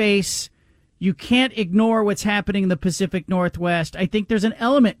your face. You can't ignore what's happening in the Pacific Northwest. I think there's an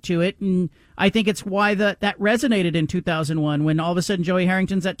element to it, and I think it's why that resonated in 2001 when all of a sudden Joey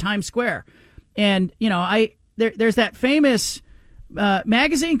Harrington's at Times Square. And, there's that famous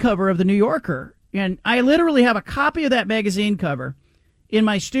magazine cover of the New Yorker, and I literally have a copy of that magazine cover in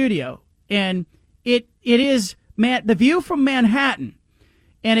my studio, and it is the view from Manhattan,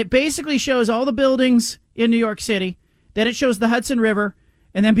 and it basically shows all the buildings in New York City. Then it shows the Hudson River,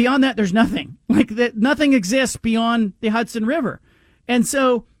 and then beyond that, there's nothing. Nothing exists beyond the Hudson River, and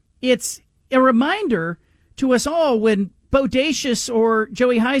so it's a reminder to us all when Bodacious or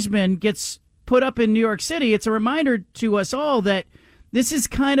Joey Heisman gets put up in New York City. It's a reminder to us all that this is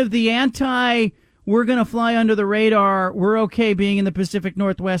kind of the we're going to fly under the radar, we're okay being in the Pacific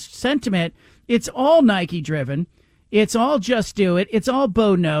Northwest sentiment. It's all Nike driven. It's all just do it. It's all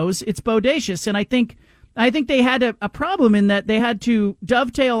Bo knows. It's Bodacious. And I think they had a problem in that they had to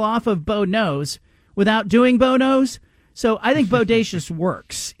dovetail off of Bo knows without doing Bo knows. So I think Bodacious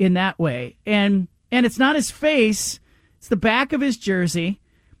works in that way. And it's not his face. It's the back of his jersey.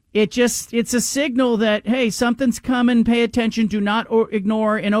 It's a signal that, hey, something's coming. Pay attention. Do not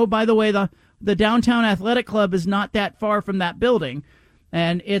ignore. And oh, by the way, the Downtown Athletic Club is not that far from that building.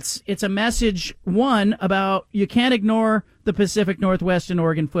 And it's a message, one, about you can't ignore the Pacific Northwest and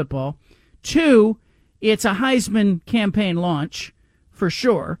Oregon football. Two, it's a Heisman campaign launch for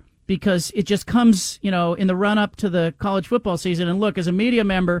sure, because it just comes, in the run-up to the college football season. And look, as a media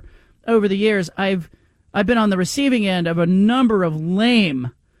member over the years, I've been on the receiving end of a number of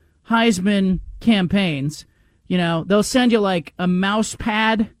lame Heisman campaigns. They'll send you like a mouse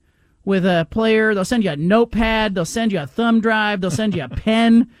pad with a player. They'll send you a notepad. They'll send you a thumb drive. They'll send you a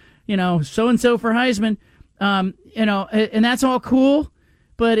pen, so-and-so for Heisman. And that's all cool.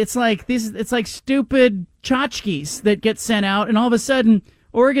 But it's like stupid tchotchkes that get sent out. And all of a sudden,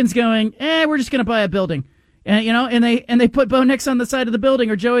 Oregon's going, we're just going to buy a building. And they put Bo Nix on the side of the building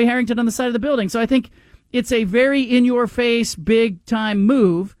or Joey Harrington on the side of the building. So I think it's a very in-your-face, big-time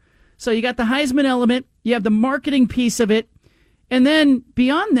move. So you got the Heisman element. You have the marketing piece of it. And then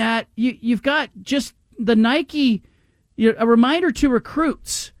beyond that, you've got just the Nike, a reminder to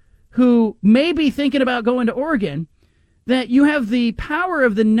recruits who may be thinking about going to Oregon that you have the power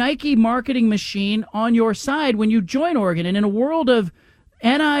of the Nike marketing machine on your side when you join Oregon. And in a world of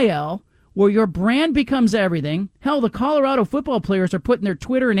NIL, where your brand becomes everything. Hell, the Colorado football players are putting their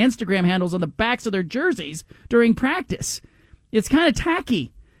Twitter and Instagram handles on the backs of their jerseys during practice. It's kind of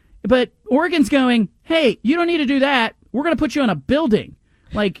tacky. But Oregon's going, hey, you don't need to do that. We're going to put you on a building.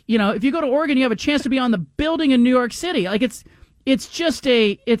 Like, if you go to Oregon, you have a chance to be on the building in New York City. Like, it's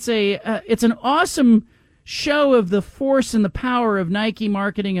an awesome show of the force and the power of Nike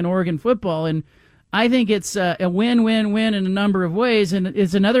marketing and Oregon football. And I think it's a win-win-win in a number of ways, and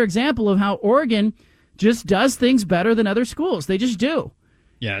it's another example of how Oregon just does things better than other schools. They just do.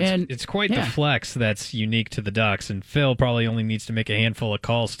 Yeah, it's quite the flex that's unique to the Ducks, and Phil probably only needs to make a handful of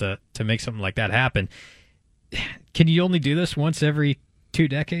calls to make something like that happen. Can you only do this once every 2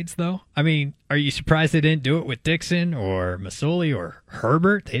 decades, though? I mean, are you surprised they didn't do it with Dixon or Masoli or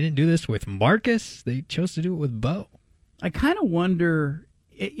Herbert? They didn't do this with Marcus. They chose to do it with Bo. I kind of wonder...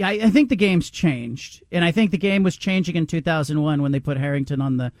 I think the game's changed, and I think the game was changing in 2001 when they put Harrington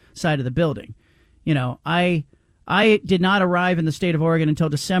on the side of the building. I did not arrive in the state of Oregon until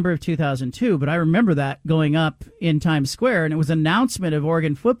December of 2002, but I remember that going up in Times Square, and it was an announcement of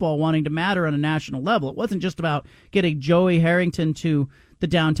Oregon football wanting to matter on a national level. It wasn't just about getting Joey Harrington to the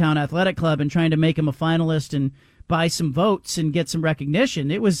Downtown Athletic Club and trying to make him a finalist and buy some votes and get some recognition.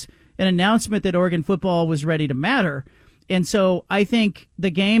 It was an announcement that Oregon football was ready to matter. And so I think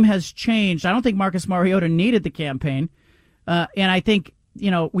the game has changed. I don't think Marcus Mariota needed the campaign. And I think,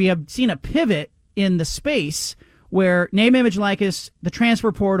 we have seen a pivot in the space where name, image, likeness, the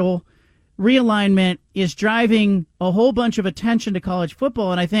transfer portal, realignment is driving a whole bunch of attention to college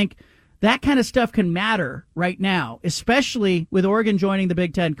football. And I think that kind of stuff can matter right now, especially with Oregon joining the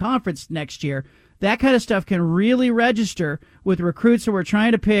Big Ten Conference next year. That kind of stuff can really register with recruits who are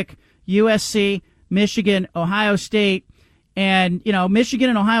trying to pick USC, Michigan, Ohio State. And, Michigan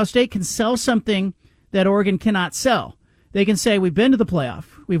and Ohio State can sell something that Oregon cannot sell. They can say, we've been to the playoff.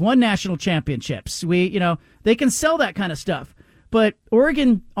 We've won national championships. They can sell that kind of stuff. But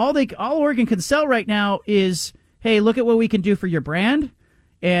Oregon, all Oregon can sell right now is, hey, look at what we can do for your brand.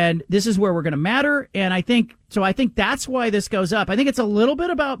 And this is where we're going to matter. And I think that's why this goes up. I think it's a little bit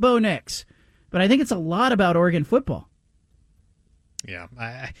about Bo Nix, but I think it's a lot about Oregon football. Yeah.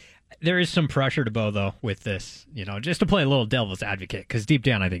 There is some pressure to Bo, though, with this, just to play a little devil's advocate, because deep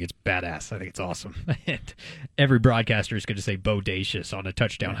down I think it's badass. I think it's awesome. And every broadcaster is going to say bodacious on a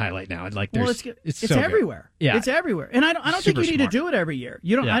touchdown highlight now. And it's so everywhere. Good. Yeah. It's everywhere. And I don't think you need to do it every year.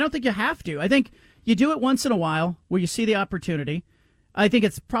 I don't think you have to. I think you do it once in a while where you see the opportunity. I think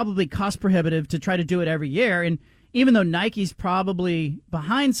it's probably cost prohibitive to try to do it every year. And even though Nike's probably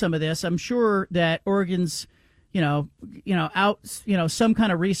behind some of this, I'm sure that Oregon's some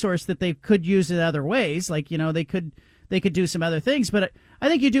kind of resource that they could use in other ways. Like, they could do some other things. But I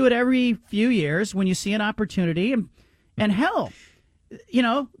think you do it every few years when you see an opportunity. And hell,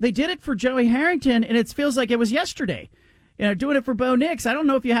 they did it for Joey Harrington, and it feels like it was yesterday. Doing it for Bo Nix, I don't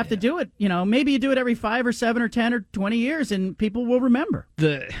know if you have to do it. Maybe you do it every 5 or 7 or 10 or 20 years, and people will remember.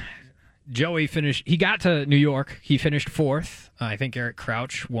 Joey finished. He got to New York. He finished 4th. I think Eric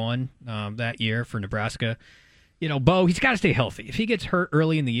Crouch won that year for Nebraska. Bo, he's got to stay healthy. If he gets hurt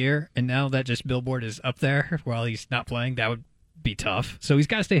early in the year, and now that just billboard is up there while he's not playing, that would be tough. So he's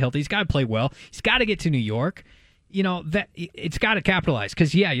got to stay healthy. He's got to play well. He's got to get to New York. That it's got to capitalize.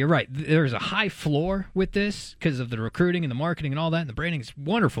 Because, yeah, you're right. There's a high floor with this because of the recruiting and the marketing and all that, and the branding is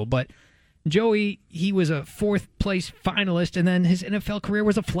wonderful. But Joey, he was a 4th-place finalist, and then his NFL career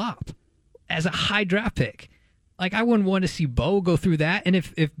was a flop as a high draft pick. Like, I wouldn't want to see Bo go through that. And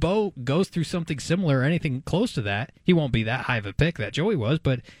if Bo goes through something similar or anything close to that, he won't be that high of a pick that Joey was.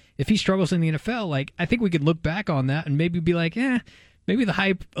 But if he struggles in the NFL, I think we could look back on that and maybe be like, maybe the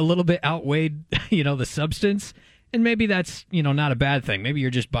hype a little bit outweighed, the substance. And maybe that's, not a bad thing. Maybe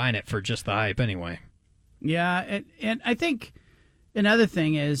you're just buying it for just the hype anyway. Yeah, and I think another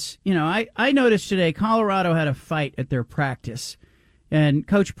thing is, I noticed today Colorado had a fight at their practice. And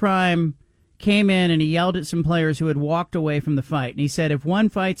Coach Prime came in and he yelled at some players who had walked away from the fight. And he said, if one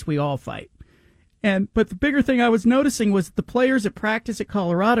fights, we all fight. But the bigger thing I was noticing was the players at practice at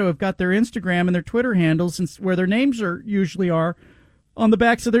Colorado have got their Instagram and their Twitter handles where their names usually are on the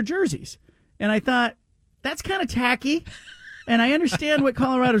backs of their jerseys. And I thought, that's kind of tacky. And I understand what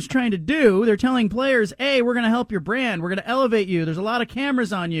Colorado's trying to do. They're telling players, hey, we're going to help your brand. We're going to elevate you. There's a lot of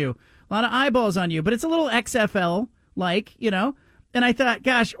cameras on you, a lot of eyeballs on you. But it's a little XFL-like, And I thought,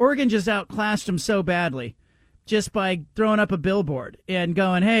 gosh, Oregon just outclassed them so badly just by throwing up a billboard and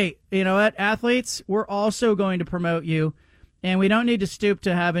going, hey, you know what, athletes, we're also going to promote you, and we don't need to stoop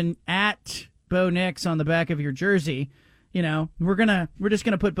to having at Bo Nix on the back of your jersey. We're just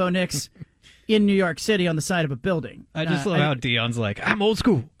gonna put Bo Nix in New York City on the side of a building. I just love how Dion's like, I'm old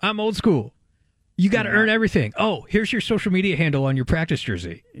school. You got to earn everything. Oh, here's your social media handle on your practice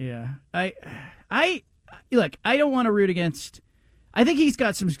jersey. Yeah. I look, I don't want to root against. I think he's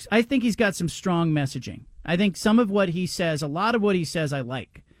got some strong messaging. I think some of what he says, a lot of what he says, I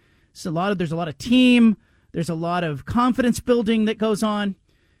like. There's a lot of team. There's a lot of confidence building that goes on.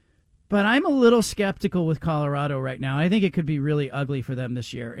 But I'm a little skeptical with Colorado right now. I think it could be really ugly for them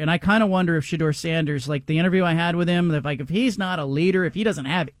this year. And I kind of wonder if Shedeur Sanders, like the interview I had with him, if he's not a leader, if he doesn't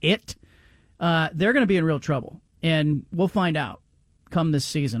have it, they're going to be in real trouble. And we'll find out come this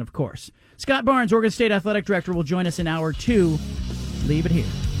season, of course. Scott Barnes, Oregon State Athletic Director, will join us in hour 2. Leave it here.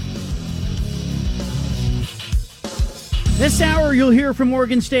 This hour, you'll hear from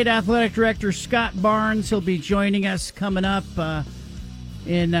Oregon State Athletic Director Scott Barnes. He'll be joining us coming up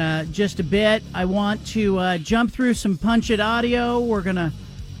in just a bit. I want to jump through some Punch It audio. We're going to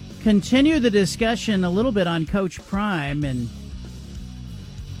continue the discussion a little bit on Coach Prime. And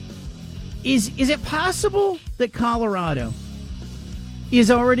is it possible that Colorado is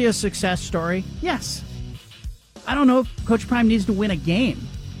already a success story? Yes. I don't know if Coach Prime needs to win a game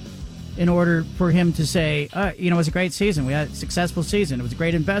in order for him to say, it was a great season. We had a successful season. It was a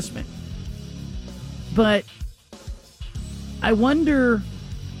great investment. But I wonder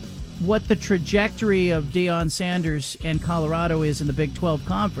what the trajectory of Deion Sanders and Colorado is in the Big 12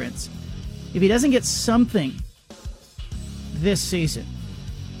 Conference if he doesn't get something this season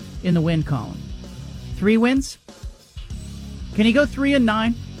in the win column. 3 wins? Can he go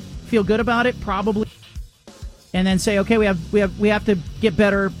 3-9? Feel good about it? Probably. And then say, okay, we have to get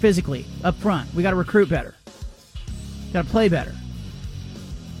better physically up front. We got to recruit better. Got to play better.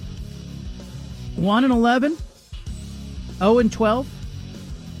 1-11, 0-12.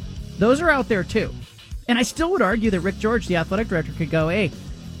 Those are out there too. And I still would argue that Rick George, the athletic director, could go, hey,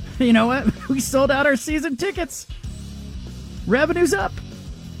 you know what? We sold out our season tickets. Revenue's up.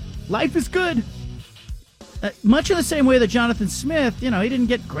 Life is good. Much in the same way that Jonathan Smith, he didn't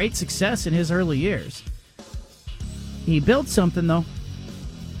get great success in his early years. He built something, though.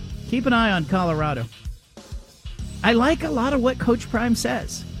 Keep an eye on Colorado. I like a lot of what Coach Prime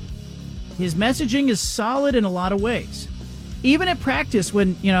says. His messaging is solid in a lot of ways. Even at practice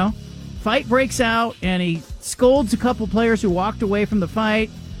when, fight breaks out and he scolds a couple players who walked away from the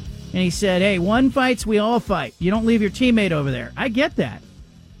fight, and he said, hey, one fights, we all fight. You don't leave your teammate over there. I get that.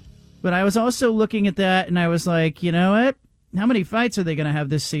 But I was also looking at that, and I was like, you know what? How many fights are they going to have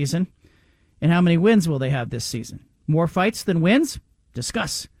this season? And how many wins will they have this season? More fights than wins?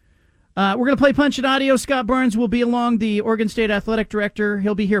 Discuss. We're going to play Punch It audio. Scott Barnes will be along, the Oregon State Athletic Director.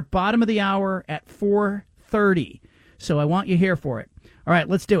 He'll be here bottom of the hour at 4:30. So I want you here for it. All right,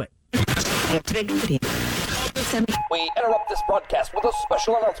 let's do it. We interrupt this broadcast with a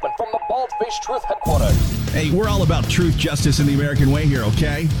special announcement from the Bald-Faced Truth Headquarters. Hey, we're all about truth, justice, and the American way here,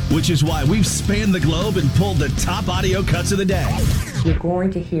 okay? Which is why we've spanned the globe and pulled the top audio cuts of the day. You're going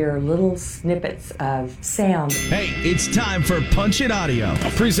to hear little snippets of sound. Hey, it's time for Punch It Audio.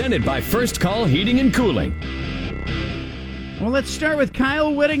 Presented by First Call Heating and Cooling. Well, let's start with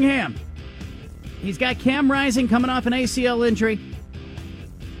Kyle Whittingham. He's got Cam Rising coming off an ACL injury.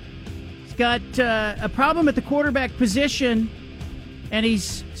 He's got a problem at the quarterback position, and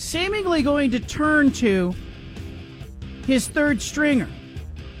he's seemingly going to turn to his third stringer.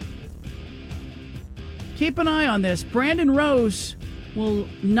 Keep an eye on this. Brandon Rose will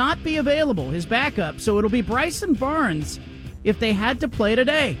not be available, his backup, so it'll be Bryson Barnes if they had to play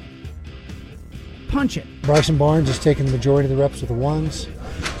today. Punch it. Bryson Barnes is taking the majority of the reps with the ones,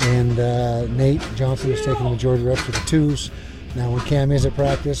 and Nate Johnson is taking the majority of the reps with the twos. Now, when Cam is at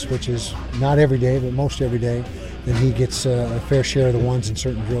practice, which is not every day, but most every day, then he gets a fair share of the ones in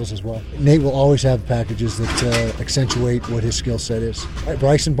certain drills as well. Nate will always have packages that accentuate what his skill set is.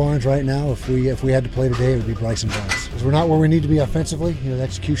 Bryson Barnes right now, if we had to play today, it would be Bryson Barnes. Because we're not where we need to be offensively. The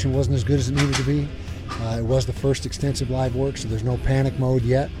execution wasn't as good as it needed to be. It was the first extensive live work, so there's no panic mode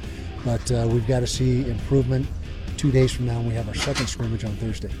yet. But we've got to see improvement 2 days from now when we have our second scrimmage on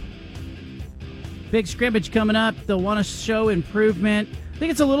Thursday. Big scrimmage coming up. They'll want to show improvement. I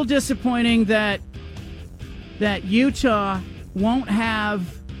think it's a little disappointing that Utah won't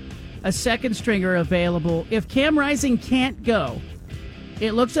have a second stringer available. If Cam Rising can't go,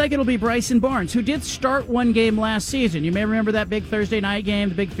 it looks like it'll be Bryson Barnes, who did start one game last season. You may remember that big Thursday night game,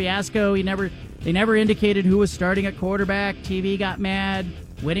 the big fiasco. They never indicated who was starting at quarterback. TV got mad.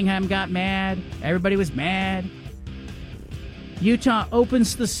 Whittingham got mad. Everybody was mad. Utah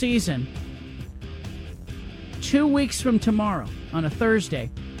opens the season 2 weeks from tomorrow on a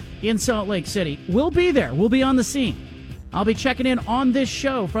Thursday in Salt Lake City. We'll be there. We'll be on the scene. I'll be checking in on this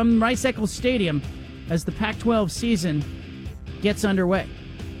show from Rice-Eccles Stadium as the Pac-12 season gets underway.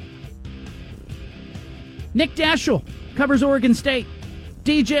 Nick Daschle covers Oregon State.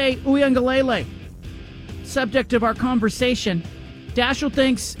 DJ Uiagalelei, subject of our conversation. Daschle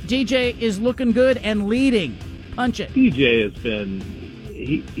thinks DJ is looking good and leading. Punch it. DJ has been,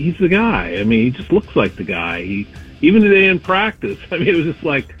 he's the guy. I mean, he just looks like the guy. Even today in practice, I mean, it was just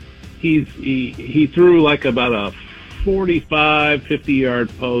like he threw like about a 45, 50-yard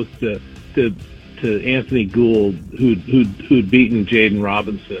post to Anthony Gould, who'd beaten Jaden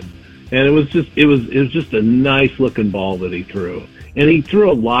Robinson. And it was just a nice looking ball that he threw. And he threw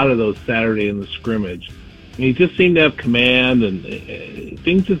a lot of those Saturday in the scrimmage. And he just seemed to have command, and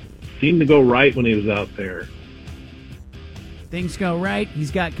things just seemed to go right when he was out there. Things go right.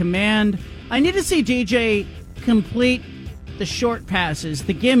 He's got command. I need to see DJ complete the short passes,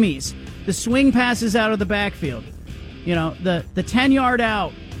 the gimmies, the swing passes out of the backfield. You know, the 10-yard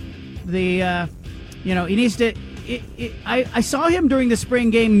out. He needs to. I saw him during the spring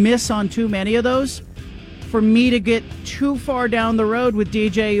game miss on too many of those for me to get too far down the road with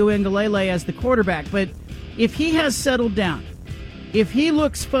DJ Uiagalelei as the quarterback. But if he has settled down, if he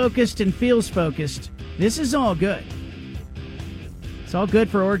looks focused and feels focused, this is all good. It's all good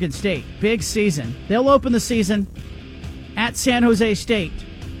for Oregon State. Big season. They'll open the season at San Jose State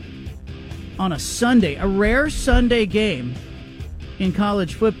on a Sunday, a rare Sunday game in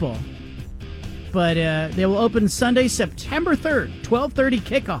college football. But they will open Sunday, September 3rd, 12:30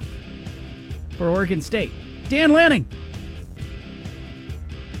 kickoff for Oregon State. Dan Lanning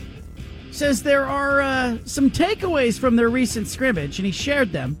says there are some takeaways from their recent scrimmage, and he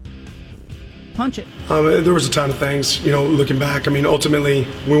shared them. Punch it. There was a ton of things, looking back. I mean, ultimately,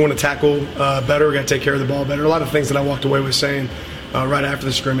 we want to tackle better. We got to take care of the ball better. A lot of things that I walked away with saying right after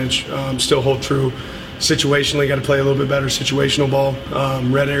the scrimmage still hold true. Situationally, got to play a little bit better situational ball.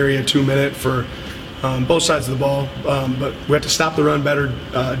 Red area 2-minute for both sides of the ball. But we have to stop the run better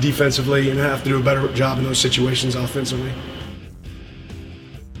defensively and have to do a better job in those situations offensively.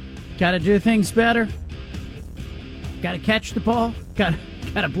 Got to do things better. Got to catch the ball. Got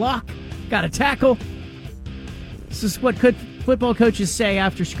to block. Got to tackle. This is what football coaches say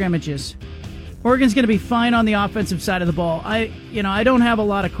after scrimmages. Oregon's going to be fine on the offensive side of the ball. I don't have a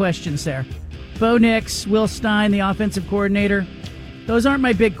lot of questions there. Bo Nix, Will Stein, the offensive coordinator, those aren't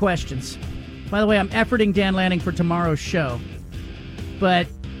my big questions. By the way, I'm efforting Dan Lanning for tomorrow's show. But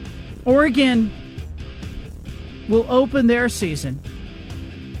Oregon will open their season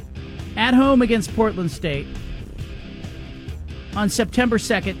at home against Portland State on September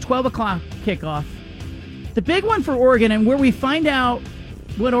 2nd, 12 o'clock kickoff. The big one for Oregon, and where we find out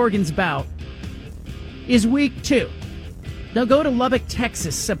what Oregon's about, is week 2. They'll go to Lubbock,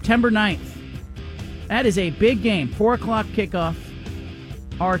 Texas, September 9th. That is a big game, 4 o'clock kickoff,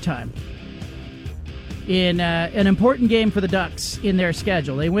 our time. In an important game for the Ducks in their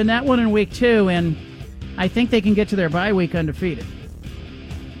schedule. They win that one in week 2, and I think they can get to their bye week undefeated.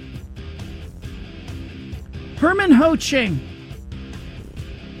 Herman Ho Ching,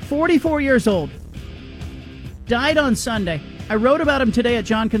 44 years old, died on Sunday. I wrote about him today at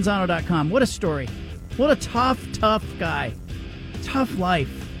johncanzano.com. What a story. What a tough guy. Tough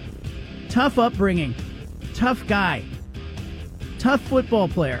life. Tough upbringing. Tough guy. Tough football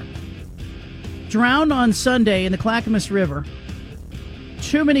player. Drowned on Sunday in the Clackamas River.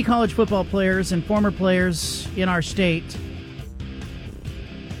 Too many college football players and former players in our state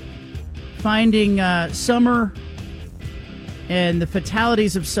finding summer and the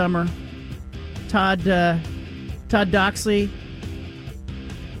fatalities of summer. Todd Doxley,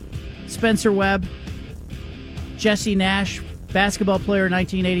 Spencer Webb, Jesse Nash, basketball player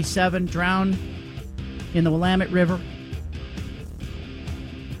 1987, drowned in the Willamette River.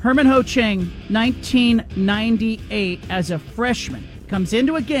 Herman Ho Ching, 1998, as a freshman, comes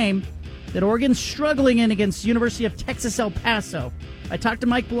into a game that Oregon's struggling in against the University of Texas El Paso. I talked to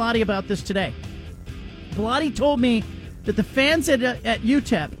Mike Bellotti about this today. Bellotti told me that the fans at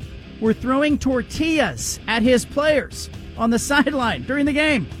UTEP were throwing tortillas at his players on the sideline during the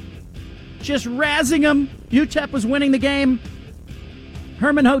game. Just razzing them. UTEP was winning the game.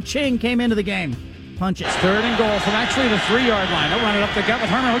 Herman Ho Ching came into the game. Punch it. It's 3rd and goal from actually the 3-yard line. They'll run it up the gut with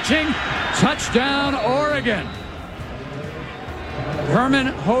Herman Ho Ching. Touchdown, Oregon. Herman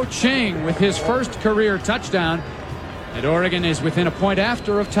Ho Ching with his first career touchdown. And Oregon is within a point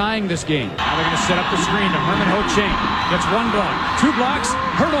after of tying this game. Now they're going to set up the screen to Herman Ho Ching. Gets 1 block, 2 blocks,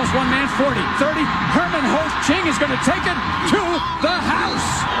 hurdles one man, 40, 30. Herman Ho Ching is going to take it to the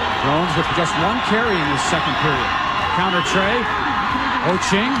house. Jones with just 1 carry in his second period. Counter Trey. Ho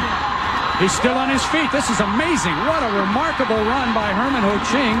Ching He's still on his feet. This is amazing. What a remarkable run by Herman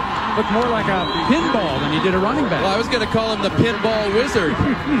Ho-Ching. Looked more like a pinball than he did a running back. Well, I was going to call him the pinball wizard.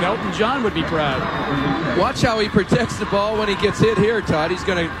 Elton John would be proud. Watch how he protects the ball when he gets hit here, Todd. He's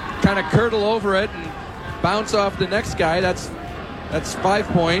going to kind of curdle over it and bounce off the next guy. That's 5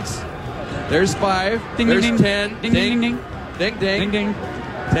 points. There's 5. Ding, There's ding, 10. ding, ding, ding, ding, ding, ding.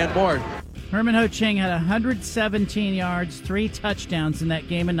 10 more. Herman Ho-Ching had 117 yards, 3 touchdowns in that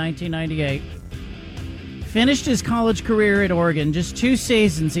game in 1998. Finished his college career at Oregon, just 2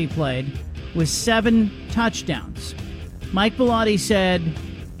 seasons he played, with 7 touchdowns. Mike Bellotti said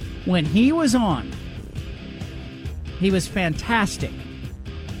when he was on, he was fantastic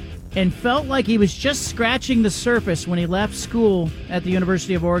and felt like he was just scratching the surface when he left school at the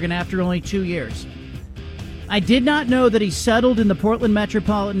University of Oregon after only 2 years. I did not know that he settled in the Portland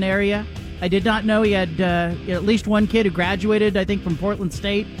metropolitan area. I did not know he had at least one kid who graduated, I think, from Portland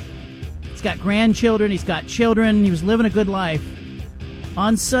State. He's got grandchildren. He's got children. He was living a good life.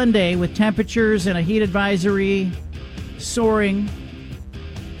 On Sunday, with temperatures and a heat advisory soaring,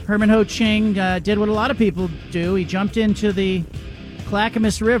 Herman Ho-Ching did what a lot of people do. He jumped into the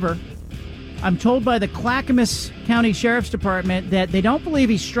Clackamas River. I'm told by the Clackamas County Sheriff's Department that they don't believe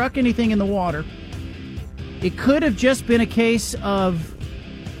he struck anything in the water. It could have just been a case of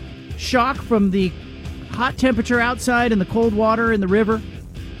shock from the hot temperature outside and the cold water in the river.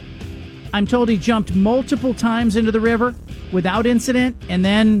 I'm told he jumped multiple times into the river without incident and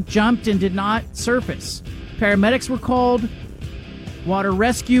then jumped and did not surface. Paramedics were called. Water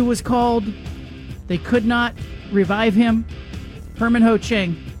rescue was called. They could not revive him. Herman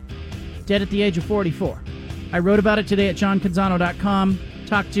Ho-Ching, dead at the age of 44. I wrote about it today at johncanzano.com.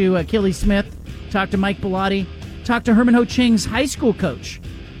 Talked to Achilles Smith. Talked to Mike Bellotti. Talked to Herman Ho-Ching's high school coach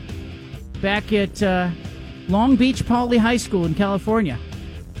back at Long Beach Poly High School in California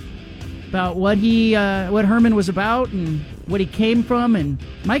about what Herman was about and what he came from. And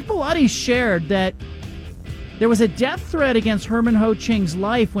Mike Bellotti shared that there was a death threat against Herman Ho-Ching's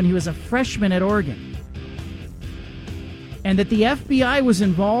life when he was a freshman at Oregon, and that the FBI was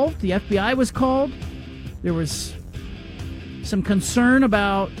involved. The FBI was called. There was some concern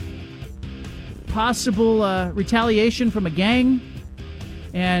about possible retaliation from a gang,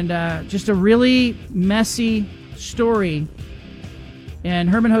 and just a really messy story. And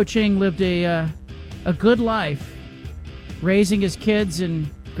Herman Ho-Ching lived a good life, raising his kids and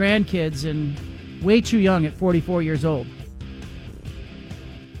grandkids, and way too young at 44 years old.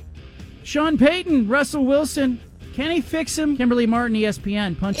 Sean Payton, Russell Wilson, can he fix him? Kimberly Martin,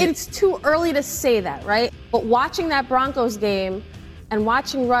 ESPN. Punch it. It's too early to say that, right? But watching that Broncos game and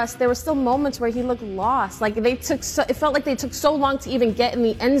watching Russ, there were still moments where he looked lost. Like it felt like they took so long to even get in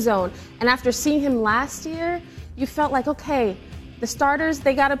the end zone. And after seeing him last year, you felt like, okay, the starters,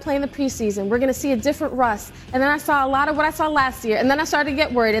 they got to play in the preseason. We're going to see a different Russ. And then I saw a lot of what I saw last year. And then I started to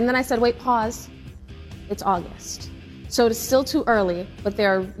get worried. And then I said, wait, pause. It's August. So it's still too early, but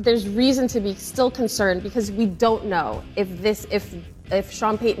there's reason to be still concerned because we don't know if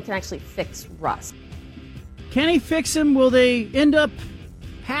Sean Payton can actually fix Russ. Can he fix him? Will they end up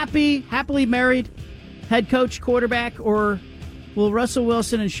happily married, head coach, quarterback, or will Russell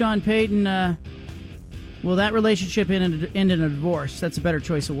Wilson and Sean Payton, will that relationship end in a divorce? That's a better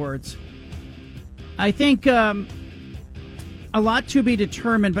choice of words. I think a lot to be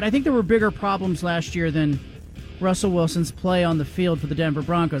determined, but I think there were bigger problems last year than Russell Wilson's play on the field for the Denver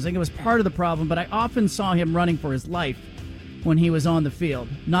Broncos. I think it was part of the problem, but I often saw him running for his life when he was on the field.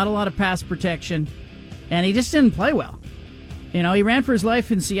 Not a lot of pass protection, and he just didn't play well. You know, he ran for his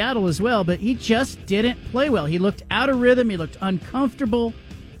life in Seattle as well, but he just didn't play well. He looked out of rhythm. He looked uncomfortable.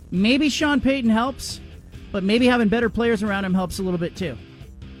 Maybe Sean Payton helps, but maybe having better players around him helps a little bit too.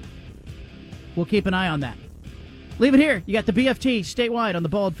 We'll keep an eye on that. Leave it here. You got the BFT statewide on the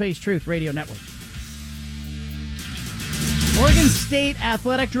Bald Face Truth Radio Network. Oregon State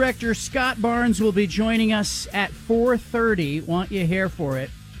Athletic Director Scott Barnes will be joining us at 4:30. Want you here for it.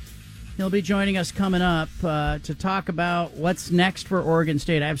 He'll be joining us coming up to talk about what's next for Oregon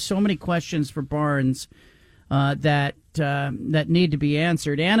State. I have so many questions for Barnes that need to be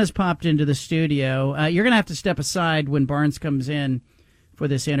answered. Anna's popped into the studio. You're going to have to step aside when Barnes comes in for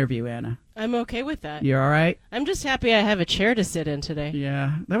this interview, Anna. I'm okay with that. You all right? I'm just happy I have a chair to sit in today.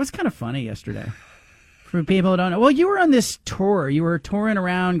 Yeah, that was kind of funny yesterday. For people who don't know, well, you were on this tour. You were touring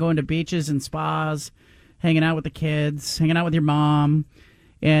around, going to beaches and spas, hanging out with the kids, hanging out with your mom.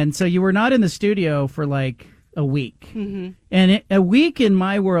 And so you were not in the studio for like a week. Mm-hmm. And a week in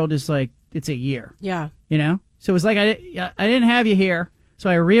my world is like, it's a year. Yeah. You know? So it was like, I didn't have you here, so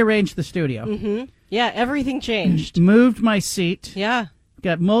I rearranged the studio. Mm-hmm. Yeah, everything changed. Moved my seat. Yeah.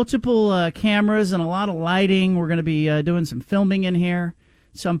 Got multiple cameras and a lot of lighting. We're going to be doing some filming in here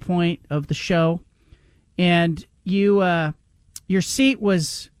at some point of the show. And your seat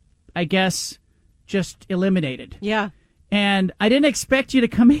was, I guess, just eliminated. Yeah. And I didn't expect you to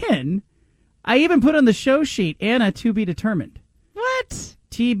come in. I even put on the show sheet, Anna, to be determined. What?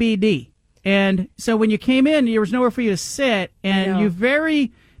 TBD. And so when you came in, there was nowhere for you to sit. And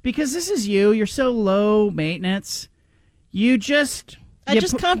because this is you're so low maintenance, I just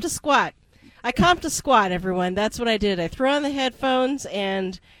comped a squat. I comped a squat, everyone. That's what I did. I threw on the headphones,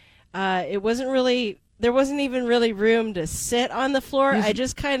 and there wasn't even really room to sit on the floor. I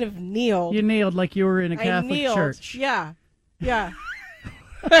just kind of kneeled. You kneeled like you were in a Catholic church. Yeah.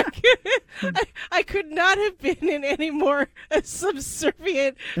 I could not have been in any more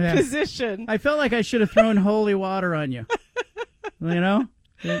subservient position. I felt like I should have thrown holy water on you,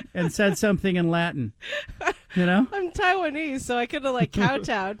 and said something in Latin, I'm Taiwanese, so I could have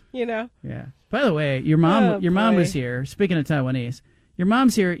kowtowed, Yeah. By the way, your mom was here. Speaking of Taiwanese, your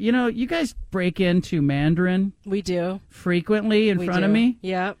mom's here. You guys break into Mandarin. We do frequently in front of me.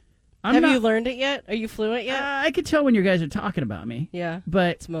 Yeah. Have you learned it yet? Are you fluent yet? I could tell when you guys are talking about me. Yeah,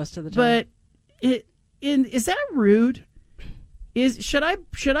 but it's most of the time. But is that rude? Should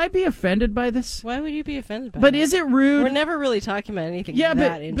I be offended by this? Why would you be offended by it? But is it rude? We're never really talking about anything. Yeah,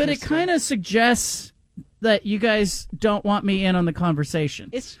 but it kind of suggests that you guys don't want me in on the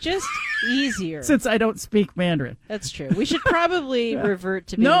conversation. It's just easier since I don't speak Mandarin. That's true. We should probably revert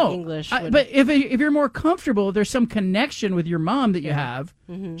to being English. But if you're more comfortable, if there's some connection with your mom that you have.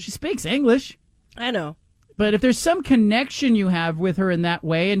 Mm-hmm. She speaks English. I know. But if there's some connection you have with her in that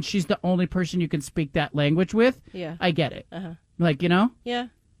way, and she's the only person you can speak that language with, I get it. Uh-huh. Yeah.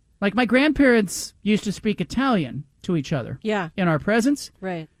 Like my grandparents used to speak Italian to each other. Yeah. In our presence.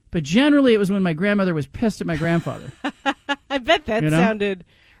 Right. But generally, it was when my grandmother was pissed at my grandfather. I bet that sounded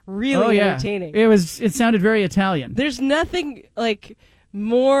really entertaining. It sounded very Italian. There's nothing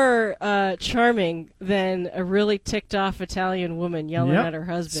more charming than a really ticked off Italian woman yelling at her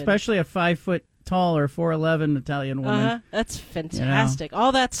husband, especially a 5 foot tall or 4'11" Italian woman. That's fantastic.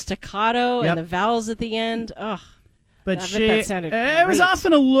 All that staccato and the vowels at the end. Ugh. But that sounded it was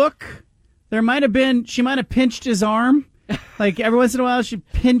often a look. She might have pinched his arm. Like every once in a while, she'd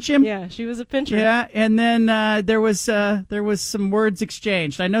pinch him. Yeah, she was a pincher. Yeah, and then there was some words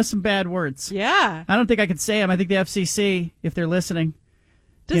exchanged. I know some bad words. Yeah. I don't think I could say them. I think the FCC, if they're listening.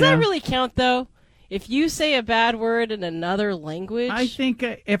 Does that really count, though? If you say a bad word in another language? I think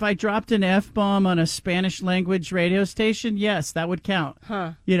if I dropped an F-bomb on a Spanish language radio station, yes, that would count.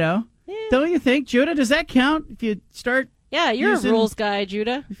 Huh. Yeah. Don't you think, Judah? Does that count if you start? Yeah, you're a rules guy,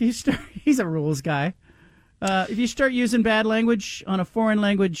 Judah. He's a rules guy. If you start using bad language on a foreign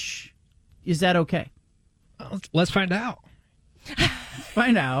language, is that okay? Let's find out.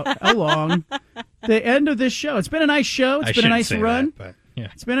 Find out how long. The end of this show. It's been a nice show. It's been a nice run.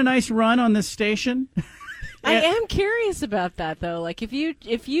 It's been a nice run on this station. I am curious about that, though. Like, if you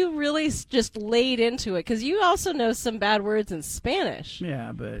really just laid into it, because you also know some bad words in Spanish.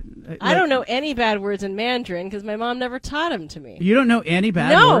 Yeah, but I don't know any bad words in Mandarin because my mom never taught them to me. You don't know any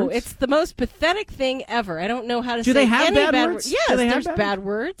bad words? No, it's the most pathetic thing ever. I don't know how to say any bad words. Do they have bad words? Yes, there's bad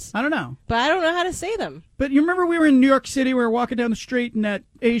words. I don't know. But I don't know how to say them. But you remember we were in New York City, we were walking down the street, and that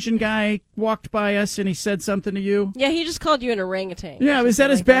Asian guy walked by us, and he said something to you? Yeah, he just called you an orangutan. Yeah, is that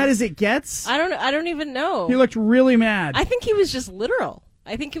as bad as it gets? I don't know. I don't even know. He looked really mad. I think he was just literal.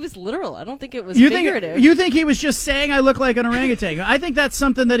 I think it was literal. I don't think it was figurative. You think he was just saying I look like an orangutan? I think that's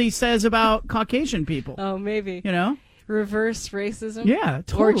something that he says about Caucasian people. Oh, maybe. Reverse racism? Yeah,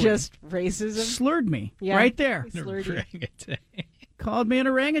 totally. Or just racism? Slurred me right there. Slurred you. Called me an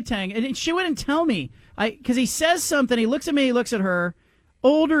orangutan. And she wouldn't tell me. Because he says something, he looks at me, he looks at her.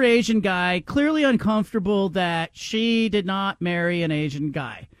 Older Asian guy, clearly uncomfortable that she did not marry an Asian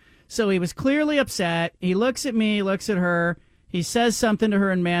guy. So he was clearly upset. He looks at me, looks at her. He says something to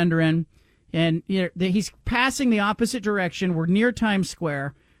her in Mandarin. And he's passing the opposite direction. We're near Times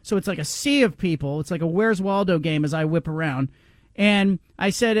Square. So it's like a sea of people. It's like a Where's Waldo game as I whip around. And I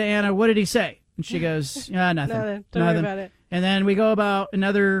said to Anna, what did he say? And she goes, nothing. Don't worry about it. And then we go about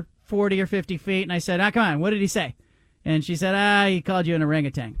another 40 or 50 feet. And I said, come on, what did he say? And she said, he called you an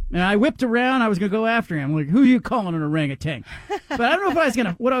orangutan. And I whipped around. I was going to go after him. Like, who are you calling an orangutan? But I don't know if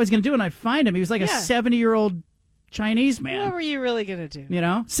what I was going to do when I find him. He was like a 70-year-old Chinese man. What were you really going to do?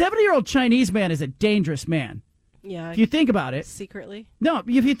 70-year-old Chinese man is a dangerous man. Yeah. If you think about it. Secretly? No,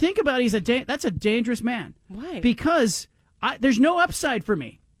 if you think about it, that's a dangerous man. Why? Because there's no upside for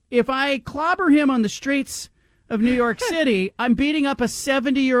me. If I clobber him on the streets of New York City, I'm beating up a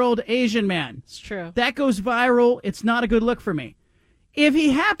 70-year-old Asian man. It's true. That goes viral. It's not a good look for me. if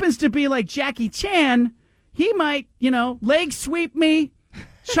he happens to be like Jackie Chan, he might, leg sweep me,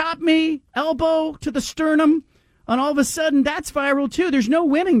 chop me, elbow to the sternum, and all of a sudden that's viral too. There's no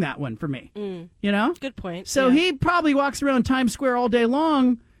winning that one for me. Good point. So he probably walks around Times Square all day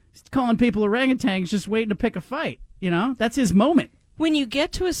long calling people orangutans, just waiting to pick a fight. That's his moment. When you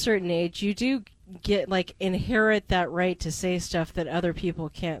get to a certain age, you do get inherit that right to say stuff that other people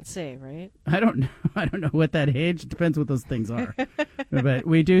can't say, right? I don't know what that age. It depends what those things are. But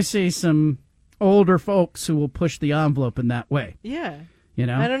we do see some older folks who will push the envelope in that way. Yeah.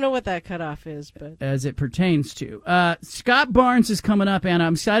 I don't know what that cutoff is, but as it pertains to Scott Barnes is coming up, and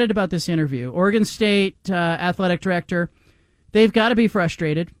I'm excited about this interview. Oregon State athletic director. They've got to be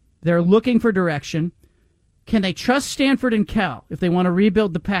frustrated. They're looking for direction. Can they trust Stanford and Cal if they want to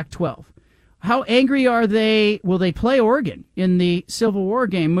rebuild the Pac-12? How angry are they? Will they play Oregon in the Civil War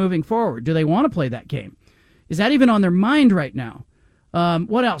game moving forward? Do they want to play that game? Is that even on their mind right now?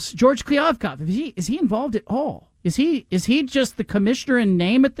 What else? George Kliavkoff, is he involved at all? Is he just the commissioner in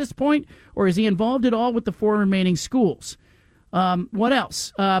name at this point, or is he involved at all with the 4 remaining schools? What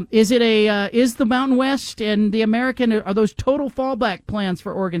else? Is the Mountain West and the American, are those total fallback plans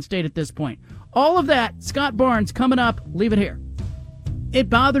for Oregon State at this point? All of that, Scott Barnes coming up. Leave it here. It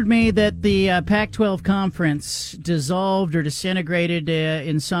bothered me that the Pac-12 conference dissolved or disintegrated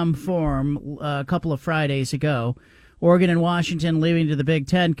in some form a couple of Fridays ago. Oregon and Washington leaving to the Big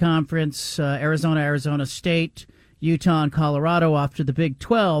Ten Conference, Arizona State, Utah and Colorado off to the Big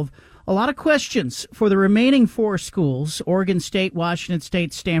 12. A lot of questions for the remaining 4 schools, Oregon State, Washington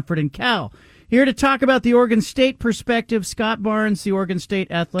State, Stanford, and Cal. Here to talk about the Oregon State perspective, Scott Barnes, the Oregon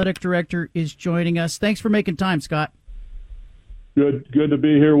State athletic director, is joining us. Thanks for making time, Scott. Good to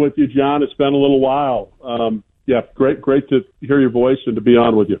be here with you, John. It's been a little while. Great to hear your voice and to be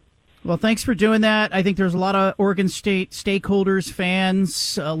on with you. Well, thanks for doing that. I think there's a lot of Oregon State stakeholders,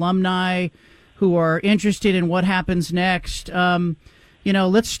 fans, alumni who are interested in what happens next.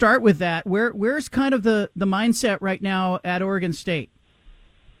 Let's start with that. Where's kind of the mindset right now at Oregon State?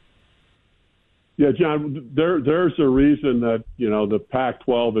 Yeah, John, there's a reason that, the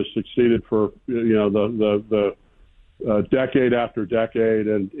Pac-12 has succeeded for, the decade after decade.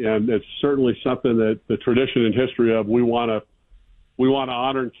 And it's certainly something that the tradition and history of we want to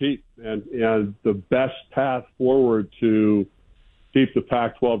honor and keep. And the best path forward to keep the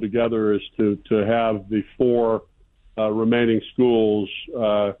Pac-12 together is to have the 4 remaining schools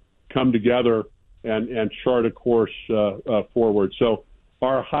come together and chart a course forward. So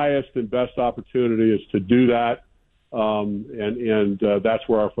our highest and best opportunity is to do that, and that's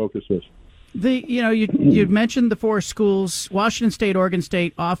where our focus is. You mentioned the 4 schools, Washington State, Oregon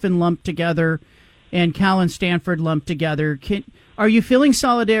State, often lumped together, and Cal and Stanford lumped together. Are you feeling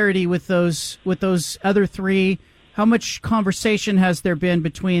solidarity with those other 3? How much conversation has there been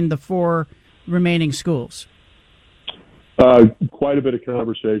between the 4 remaining schools? Quite a bit of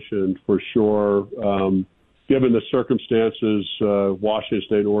conversation for sure. Given the circumstances, Washington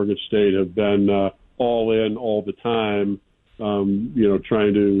State and Oregon State have been all in all the time,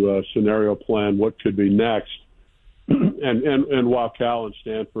 trying to scenario plan what could be next. And while Cal and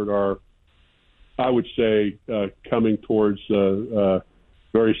Stanford are, I would say, coming towards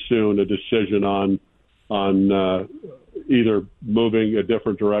very soon a decision on either moving a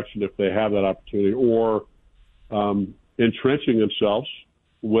different direction if they have that opportunity, or entrenching themselves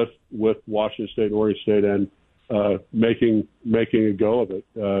with Washington State and Oregon State and making a go of it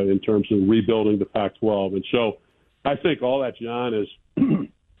in terms of rebuilding the Pac-12. And so I think all that, John, is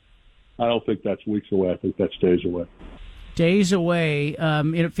I don't think that's weeks away. I think that's days away. Days away.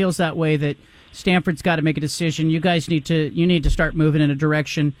 It feels that way that Stanford's got to make a decision. You guys need to start moving in a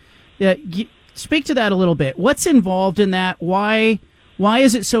direction. Speak to that a little bit. What's involved in that? Why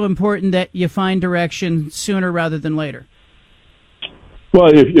is it so important that you find direction sooner rather than later? Well,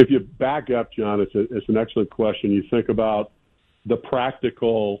 if you back up, John, it's an excellent question. You think about the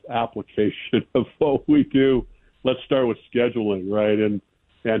practical application of what we do. Let's start with scheduling, right?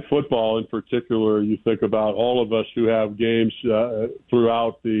 And football in particular, you think about all of us who have games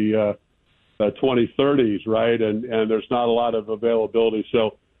throughout the 2030s, right? And there's not a lot of availability.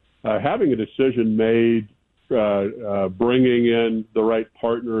 So having a decision made, bringing in the right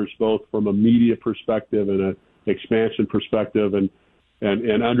partners, both from a media perspective and an expansion perspective, and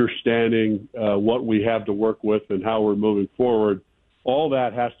understanding what we have to work with and how we're moving forward, all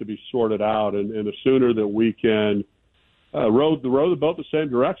that has to be sorted out. And the sooner that we can row the boat the same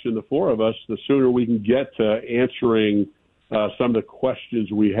direction, the 4 of us, the sooner we can get to answering some of the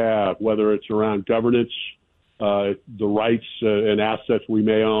questions we have, whether it's around governance, the rights and assets we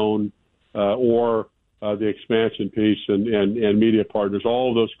may own, or the expansion piece and media partners. All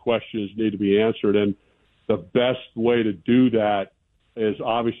of those questions need to be answered, and the best way to do that is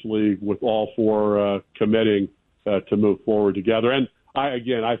obviously with all four committing to move forward together. And I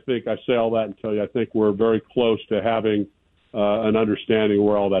think I say all that and tell you, I think we're very close to having an understanding of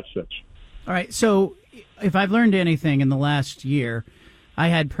where all that sits. All right. So if I've learned anything in the last year, I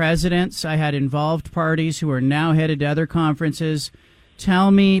had presidents, I had involved parties who are now headed to other conferences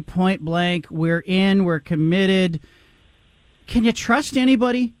tell me point blank, we're in, we're committed. Can you trust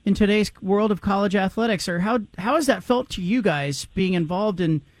anybody in today's world of college athletics? Or how has that felt to you guys being involved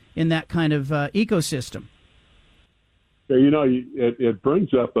in that kind of ecosystem? Yeah, it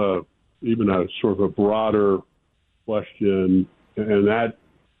brings up even a sort of a broader question, and that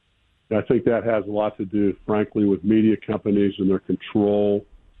I think that has a lot to do, frankly, with media companies and their control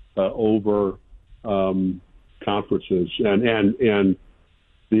over conferences and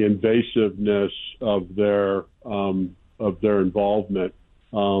the invasiveness of their involvement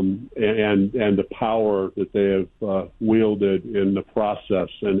and the power that they have wielded in the process,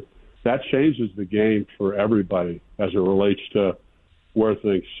 and that changes the game for everybody as it relates to where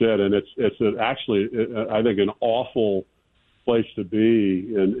things sit. And it's actually, I think, an awful place to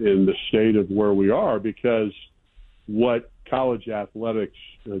be in the state of where we are, because what college athletics,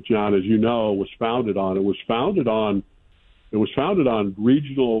 John, as you know, was founded on. It was founded on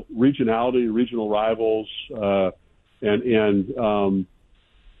regionality, regional rivals, and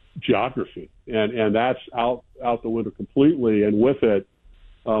geography, and that's out the window completely. And with it,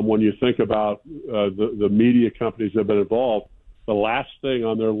 when you think about the media companies that have been involved, the last thing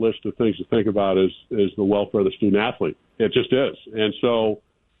on their list of things to think about is the welfare of the student athlete. It just is. And so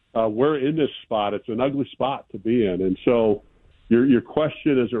we're in this spot. It's an ugly spot to be in. And so your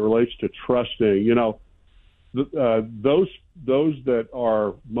question as it relates to trusting, those that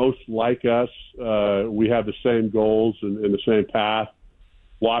are most like us, we have the same goals and the same path.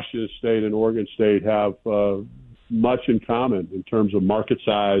 Washington State and Oregon State have much in common in terms of market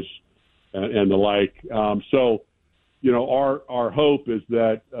size and the like. So, our hope is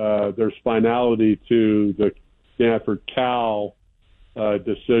that there's finality to the Stanford-Cal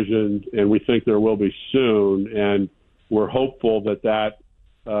decision, and we think there will be soon. And we're hopeful that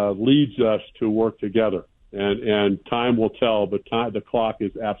leads us to work together. And time will tell, but the clock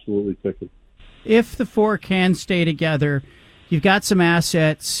is absolutely ticking. If the four can stay together, you've got some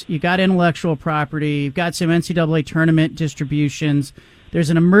assets, you've got intellectual property, you've got some NCAA tournament distributions. There's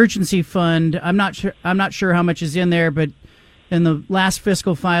an emergency fund. I'm not sure how much is in there, but in the last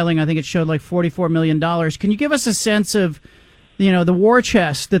fiscal filing, I think it showed like $44 million. Can you give us a sense of, the war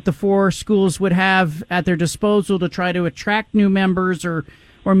chest that the four schools would have at their disposal to try to attract new members or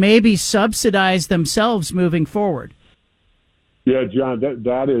maybe subsidize themselves moving forward? Yeah, John,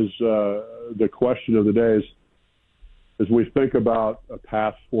 that is the question of the day. As we think about a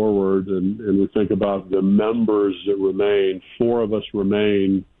path forward and we think about the members that remain, four of us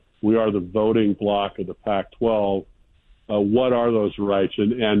remain. We are the voting bloc of the Pac-12. What are those rights?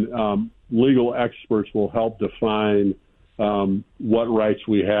 And legal experts will help define what rights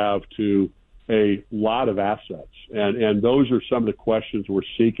we have to a lot of assets. And those are some of the questions we're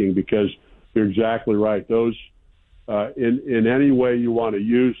seeking, because you're exactly right. Those in any way you want to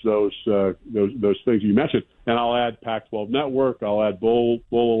use those things you mentioned, and I'll add Pac-12 Network, I'll add bowl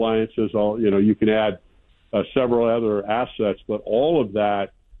alliances, you can add several other assets, but all of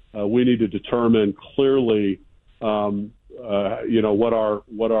that we need to determine clearly, what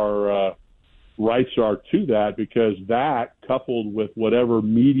our rights are to that, because that, coupled with whatever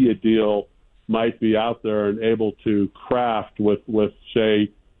media deal might be out there and able to craft with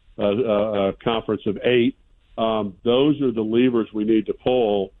say a conference of 8. Those are the levers we need to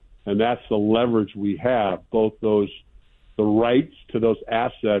pull, and that's the leverage we have, both the rights to those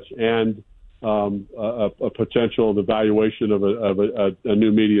assets and a potential evaluation of a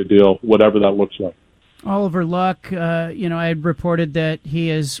new media deal, whatever that looks like. Oliver Luck, I had reported that he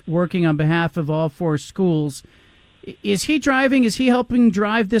is working on behalf of all four schools. Is he driving? Is he helping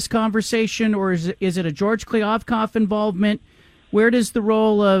drive this conversation, or is it a George Kliavkoff involvement? Where does the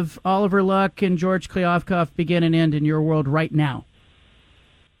role of Oliver Luck and George Kliavkoff begin and end in your world right now?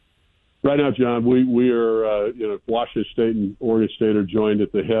 Right now, John, we are, Washington State and Oregon State are joined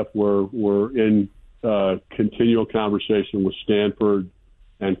at the hip. We're in continual conversation with Stanford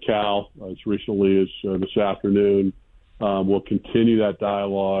and Cal as recently as this afternoon. We'll continue that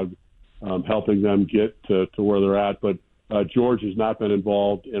dialogue, helping them get to where they're at. But George has not been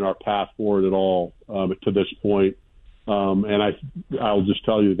involved in our path forward at all to this point. And I'll just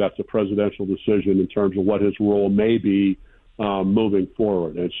tell you that's a presidential decision in terms of what his role may be moving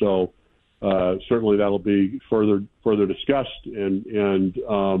forward. And so certainly that'll be further discussed and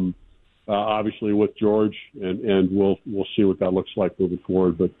obviously with George, and we'll see what that looks like moving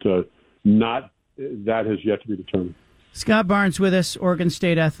forward. But that has yet to be determined. Scott Barnes with us, Oregon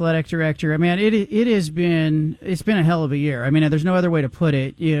State Athletic Director. I mean, it's been a hell of a year. I mean, there's no other way to put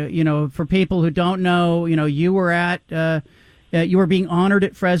it. You know, for people who don't know, you were you were being honored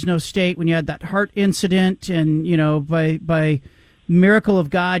at Fresno State when you had that heart incident, and by miracle of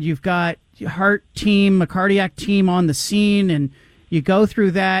God, you've got a cardiac team on the scene, and you go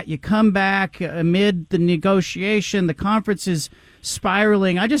through that. You come back amid the negotiation. The conference is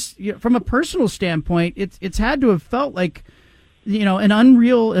spiraling. From a personal standpoint, it's had to have felt like, a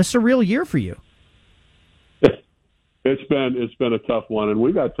surreal year for you. It's been a tough one, and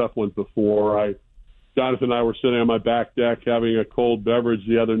we've had tough ones before. Jonathan and I were sitting on my back deck having a cold beverage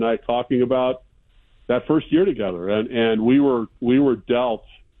the other night, talking about that first year together, and we were dealt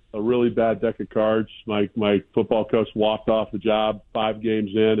a really bad deck of cards. My football coach walked off the job 5 games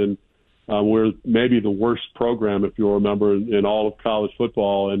in, and we're maybe the worst program, if you'll remember, in all of college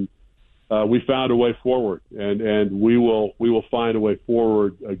football. And we found a way forward, and we will find a way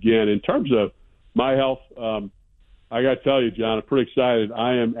forward again. In terms of my health, I got to tell you, John, I'm pretty excited.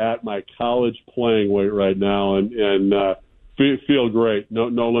 I am at my college playing weight right now, and feel great.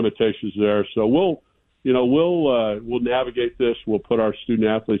 No limitations there. So we'll navigate this. We'll put our student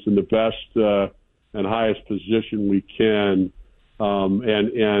athletes in the best and highest position we can.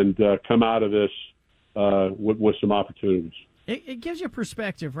 And come out of this with some opportunities. It gives you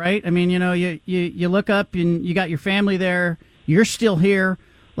perspective, right? I mean, you look up and you got your family there. You're still here,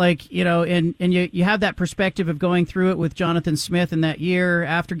 and you have that perspective of going through it with Jonathan Smith in that year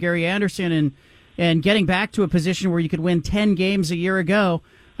after Gary Anderson and getting back to a position where you could win 10 games a year ago.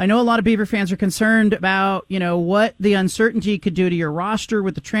 I know a lot of Beaver fans are concerned about, what the uncertainty could do to your roster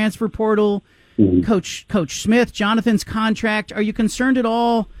with the transfer portal. Mm-hmm. Coach Smith, Jonathan's contract. Are you concerned at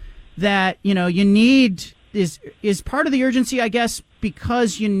all that you need is part of the urgency, I guess,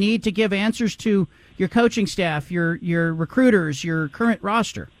 because you need to give answers to your coaching staff, your recruiters, your current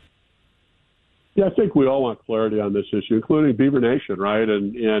roster? Yeah, I think we all want clarity on this issue, including Beaver Nation, right?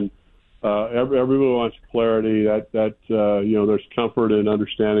 And everyone wants clarity that there's comfort in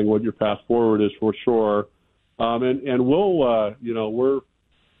understanding what your path forward is for sure. And we'll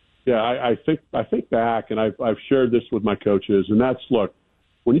I think back, and I've shared this with my coaches, and that's, look,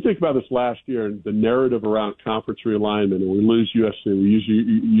 when you think about this last year and the narrative around conference realignment, and we lose USC, we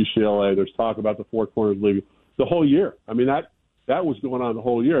use UCLA, there's talk about the Four Corners League the whole year. I mean, that was going on the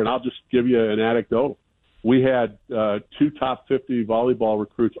whole year, and I'll just give you an anecdote. We had 2 top 50 volleyball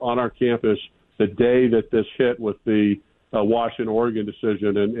recruits on our campus the day that this hit with the Washington-Oregon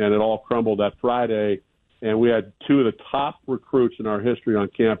decision, and it all crumbled that Friday. And we had 2 of the top recruits in our history on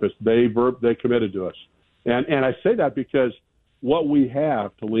campus. They committed to us. And I say that because what we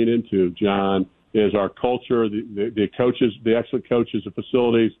have to lean into, John, is our culture, the coaches, the excellent coaches, the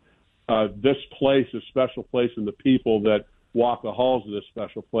facilities. This place is a special place, and the people that walk the halls of this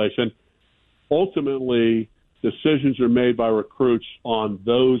special place. And ultimately, decisions are made by recruits on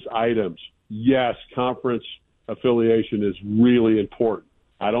those items. Yes, conference affiliation is really important.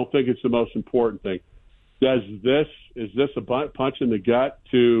 I don't think it's the most important thing. Is this a punch in the gut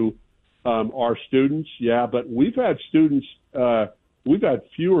to our students? Yeah, but we've had students. We've had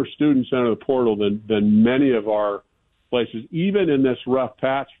fewer students enter the portal than many of our places, even in this rough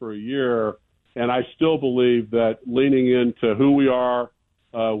patch for a year. And I still believe that leaning into who we are,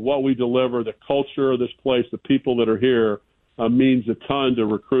 what we deliver, the culture of this place, the people that are here, means a ton to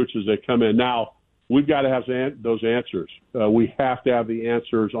recruits as they come in. Now, we've got to have those answers. We have to have the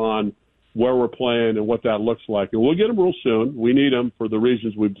answers on where we're playing and what that looks like. And we'll get them real soon. We need them for the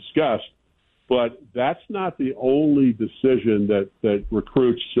reasons we've discussed. But that's not the only decision that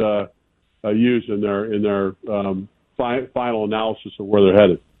recruits use in their final analysis of where they're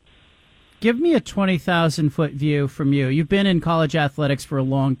headed. Give me a 20,000-foot view from you. You've been in college athletics for a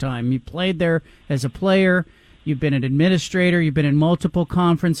long time. You played there as a player. You've been an administrator. You've been in multiple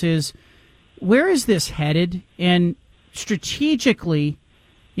conferences. Where is this headed? And strategically,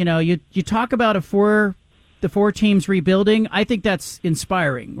 you talk about the four teams rebuilding. I think that's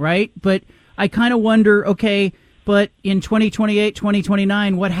inspiring, right? But I kind of wonder, okay, but in 2028,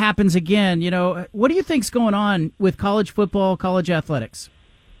 2029, what happens again? What do you think's going on with college football, college athletics?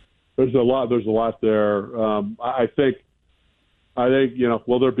 There's a lot there. I think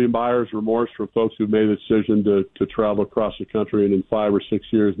will there be buyer's remorse for folks who made the decision to travel across the country, and in 5 or 6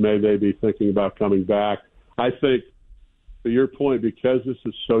 years, may they be thinking about coming back? I think, to your point, because this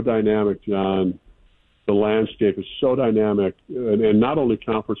is so dynamic, John, the landscape is so dynamic, and not only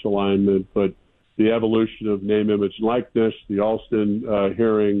conference alignment, but the evolution of name, image, and likeness, the Alston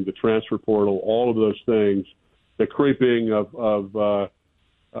hearing, the transfer portal, all of those things, the creeping of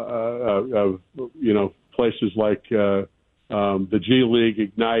places like the G League,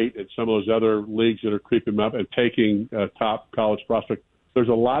 Ignite, and some of those other leagues that are creeping up and taking top college prospects. There's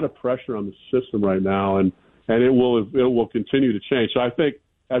a lot of pressure on the system right now, and it will continue to change. So I think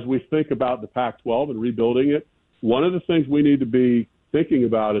as we think about the Pac-12 and rebuilding it, one of the things we need to be thinking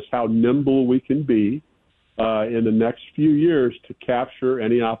about is how nimble we can be in the next few years to capture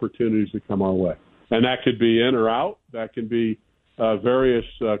any opportunities that come our way. And that could be in or out. That can be various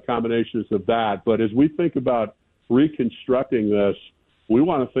combinations of that. But as we think about reconstructing this, we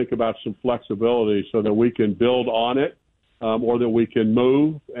want to think about some flexibility so that we can build on it or that we can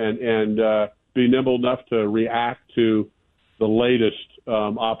move and be nimble enough to react to the latest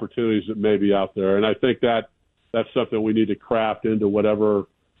opportunities that may be out there. And I think that's something we need to craft into whatever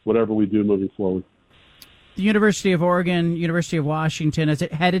we do moving forward. The University of Oregon, University of Washington, as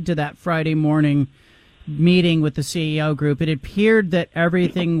it headed to that Friday morning meeting with the CEO group, it appeared that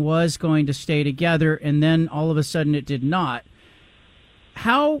everything was going to stay together, and then all of a sudden it did not.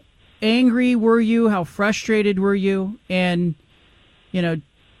 How angry were you? How frustrated were you? And, and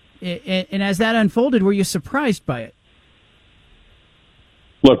as that unfolded, were you surprised by it?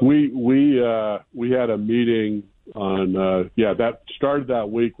 Look, we had a meeting on that started that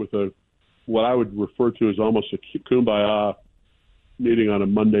week with what I would refer to as almost a kumbaya meeting on a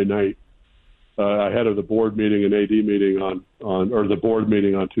Monday night ahead of the board meeting and AD meeting or the board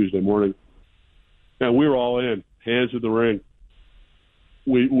meeting on Tuesday morning, and we were all in, hands in the ring.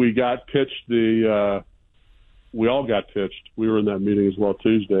 We got pitched we all got pitched. We were in that meeting as well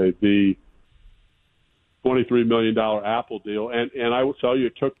Tuesday. The $23 million Apple deal. And I will tell you,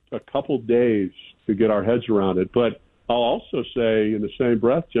 it took a couple days to get our heads around it. But I'll also say in the same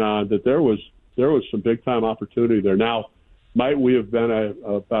breath, John, that there was some big-time opportunity there. Now, might we have been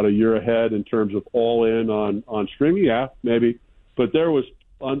about a year ahead in terms of all in on streaming? Yeah, maybe. But there was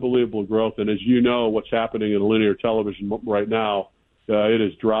unbelievable growth. And as you know, what's happening in linear television right now, it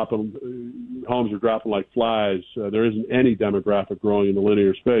is dropping. Homes are dropping like flies. There isn't any demographic growing in the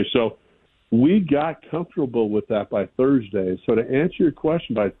linear space. So we got comfortable with that by Thursday. So to answer your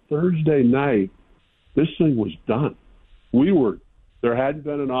question, by Thursday night, this thing was done. There hadn't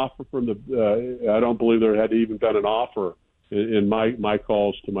been an offer from I don't believe there had even been an offer in my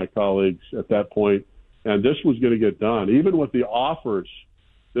calls to my colleagues at that point. And this was going to get done. Even with the offers,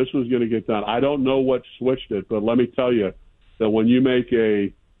 this was going to get done. I don't know what switched it, but let me tell you that when you make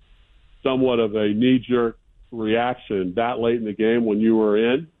a somewhat of a knee-jerk reaction that late in the game when you were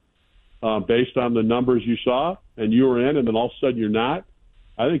in, based on the numbers you saw, and you were in, and then all of a sudden you're not,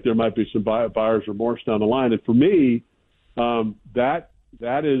 I think there might be some buyer's remorse down the line. And for me, that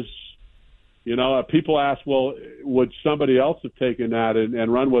is, people ask, well, would somebody else have taken that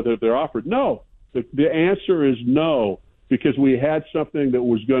and run with it if they're offered? No. The answer is no, because we had something that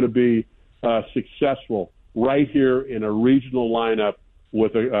was going to be successful right here in a regional lineup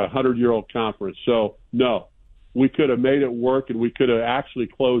with a 100-year-old conference. So, no. We could have made it work, and we could have actually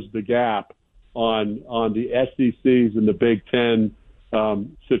closed the gap on the SECs and the Big Ten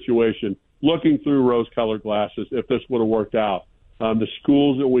situation, looking through rose-colored glasses, if this would have worked out. The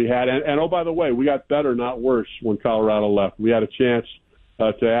schools that we had, and oh, by the way, we got better, not worse, when Colorado left. We had a chance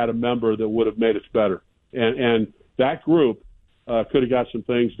to add a member that would have made us better. And that group could have got some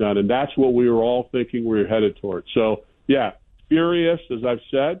things done, and that's what we were all thinking we were headed towards. So, yeah, furious, as I've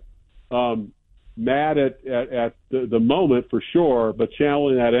said. Mad at the moment for sure, but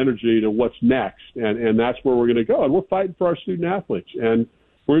channeling that energy to what's next, and that's where we're going to go. And we're fighting for our student athletes, and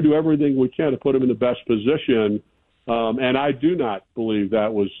we're going to do everything we can to put them in the best position. And I do not believe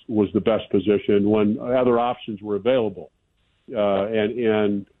that was the best position when other options were available,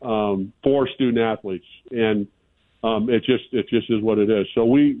 and for student athletes. And it just is what it is. So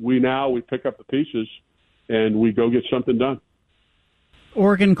we pick up the pieces and we go get something done.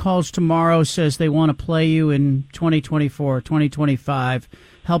 Oregon calls tomorrow, says they want to play you in 2024, 2025,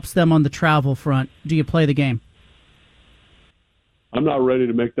 helps them on the travel front. Do you play the game? I'm not ready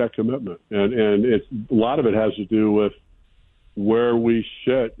to make that commitment. And a lot of it has to do with where we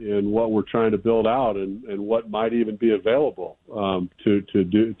sit and what we're trying to build out and what might even be available for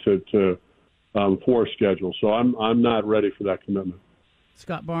a schedule. So I'm not ready for that commitment.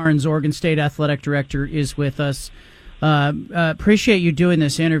 Scott Barnes, Oregon State Athletic Director, is with us. Appreciate you doing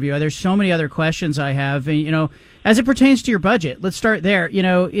this interview. There's so many other questions I have, and, as it pertains to your budget. Let's start there.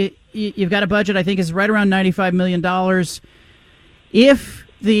 You've got a budget I think is right around $95 million. If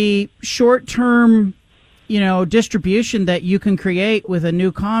the short-term distribution that you can create with a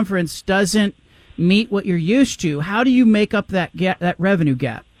new conference doesn't meet what you're used to. How do you make up that revenue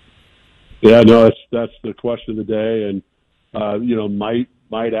gap? Yeah, no, that's the question of the day. And,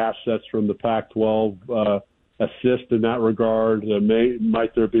 might assets from the Pac-12 assist in that regard?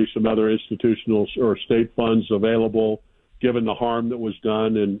 Might there be some other institutional or state funds available, given the harm that was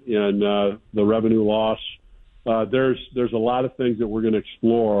done and the revenue loss? There's a lot of things that we're going to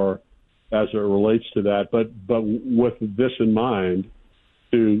explore as it relates to that, but with this in mind,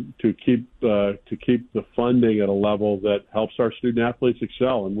 to keep the funding at a level that helps our student athletes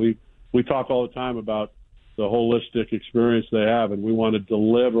excel. And we talk all the time about the holistic experience they have, and we want to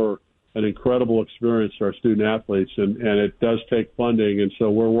deliver an incredible experience to our student athletes, and it does take funding. And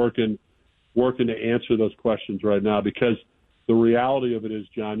so we're working to answer those questions right now, because the reality of it is,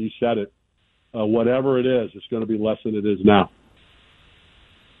 John, you said it, whatever it is, it's going to be less than it is now.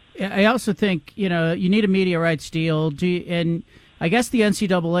 I also think, you need a media rights deal. And I guess the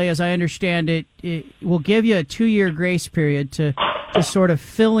NCAA, as I understand it, will give you a 2-year grace period to sort of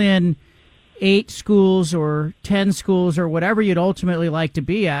fill in 8 schools or 10 schools or whatever you'd ultimately like to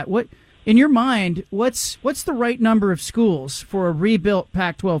be at. What, in your mind, what's the right number of schools for a rebuilt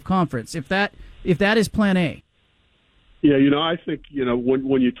Pac-12 conference, if that is Plan A? Yeah, I think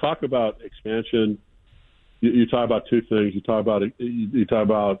when you talk about expansion, you talk about two things. You talk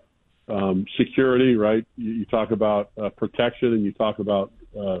about security, right? You talk about protection, and you talk about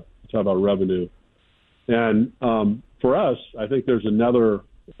revenue. And for us, I think there's another,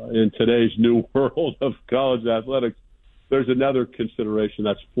 in today's new world of college athletics, there's another consideration,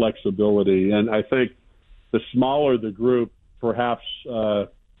 that's flexibility. And I think the smaller the group, perhaps, at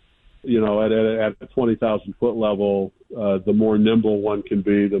the 20,000 foot level, the more nimble one can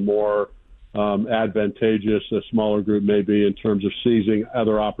be, the more advantageous a smaller group may be in terms of seizing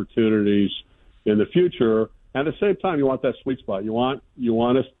other opportunities in the future. And at the same time, you want that sweet spot. You want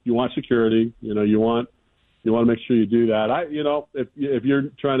security. You want to make sure you do that. If you're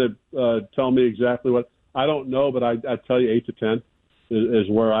trying to tell me exactly what, I don't know, but I'd tell you 8 to 10 is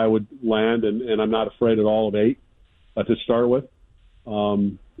where I would land, and I'm not afraid at all of 8 to start with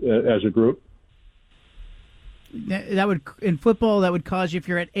as a group. That would, in football, that would cause you, if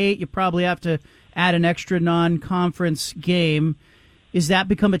you're at 8, you probably have to add an extra non-conference game. Is that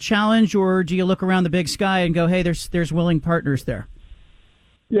become a challenge, or do you look around the big sky and go, hey, there's willing partners there?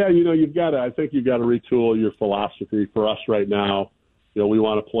 Yeah, I think you've got to retool your philosophy. For us right now, we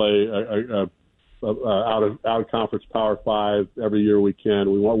want to play out of conference Power 5 every year we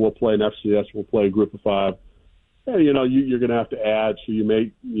can. We'll play an FCS, we'll play a Group of 5. You're going to have to add, so you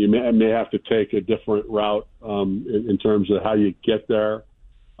may have to take a different route in terms of how you get there.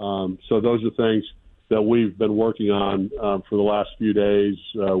 So those are things that we've been working on for the last few days,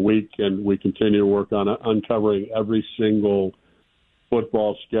 week, and we continue to work on uncovering every single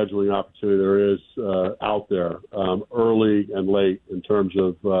football scheduling opportunity there is out there, early and late, in terms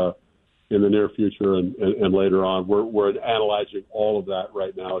of in the near future and later on. We're analyzing all of that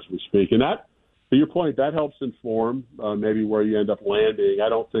right now as we speak, and that, to your point, that helps inform maybe where you end up landing. I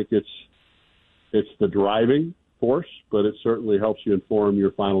don't think it's the driving force, but it certainly helps you inform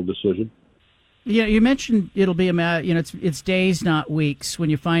your final decision. Yeah, you mentioned it'll be it's days, not weeks, when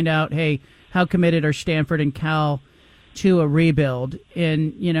you find out, hey, how committed are Stanford and Cal to a rebuild.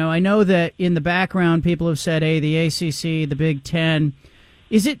 And I know that in the background, people have said, hey, the ACC, the Big Ten,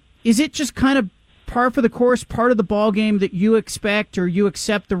 is it just kind of par for the course, part of the ball game that you expect, or you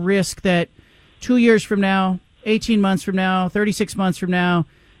accept the risk that 2 years from now, 18 months from now, 36 months from now,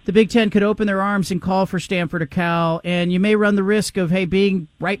 the Big Ten could open their arms and call for Stanford or Cal, and you may run the risk of, hey, being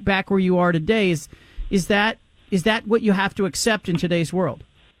right back where you are today. Is that what you have to accept in today's world?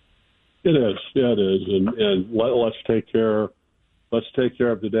 It is. Yeah, it is. And let's take care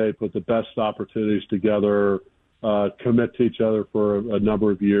of today, put the best opportunities together, commit to each other for a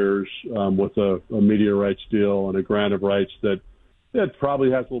number of years with a media rights deal and a grant of rights that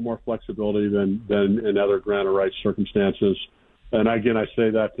probably has a little more flexibility than in other grant of rights circumstances. And again, I say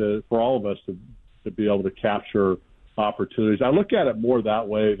that for all of us to be able to capture opportunities. I look at it more that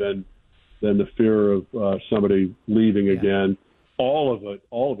way than the fear of somebody leaving again. All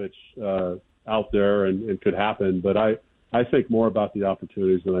of it's out there and could happen, but I think more about the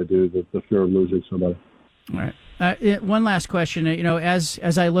opportunities than I do the fear of losing somebody. All right. One last question.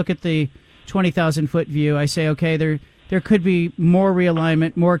 As I look at the 20,000 foot view, I say, okay, there could be more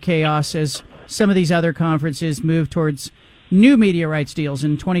realignment, more chaos as some of these other conferences move towards new media rights deals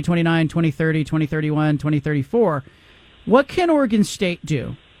in 2029, 2030, 2031, 2034. What can Oregon State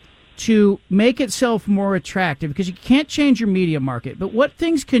do to make itself more attractive? Because you can't change your media market, but what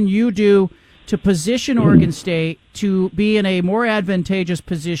things can you do to position Oregon State to be in a more advantageous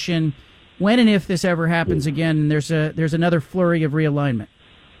position when and if this ever happens again and there's another flurry of realignment?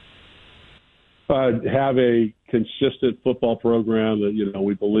 Have a consistent football program that,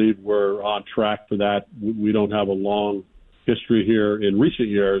 we believe we're on track for that. We don't have a long history here in recent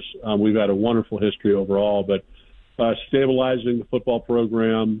years. We've had a wonderful history overall, but stabilizing the football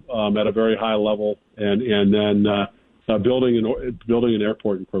program at a very high level and then building an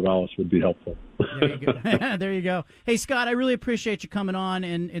airport in Corvallis would be helpful. There you go. There you go. Hey, Scott, I really appreciate you coming on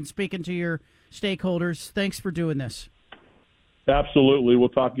and speaking to your stakeholders. Thanks for doing this. Absolutely. We'll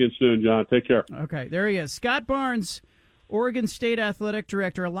talk again soon, John. Take care. Okay, there he is. Scott Barnes, Oregon State Athletic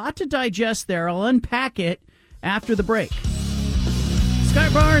Director. A lot to digest there. I'll unpack it after the break.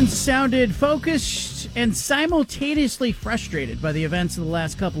 Scott Barnes sounded focused and simultaneously frustrated by the events of the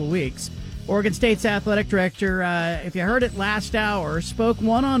last couple of weeks. Oregon State's athletic director, if you heard it last hour, spoke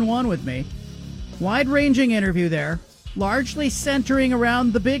one-on-one with me. Wide-ranging interview there, largely centering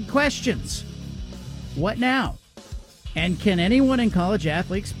around the big questions. What now? And can anyone in college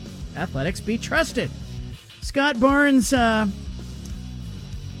athletics be trusted? Scott Barnes, I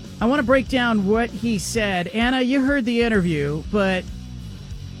want to break down what he said. Anna, you heard the interview, but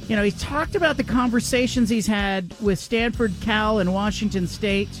he talked about the conversations he's had with Stanford, Cal, and Washington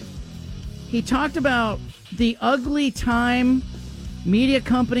State. He talked about the ugly time media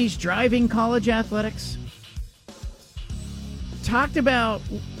companies driving college athletics. Talked about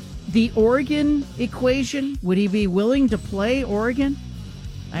the Oregon equation. Would he be willing to play Oregon?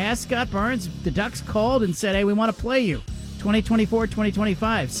 I asked Scott Barnes. The Ducks called and said, hey, we want to play you 2024,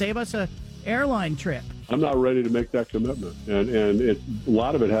 2025. Save us a airline trip. I'm not ready to make that commitment. And a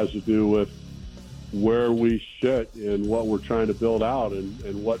lot of it has to do with where we sit and what we're trying to build out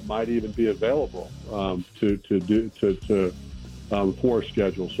and what might even be available for a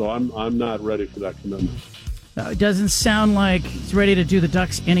schedule. So I'm not ready for that commitment. It doesn't sound like he's ready to do the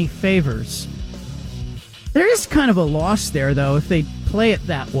Ducks any favors. There is kind of a loss there, though, if they play it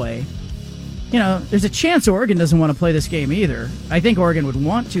that way. There's a chance Oregon doesn't want to play this game either. I think Oregon would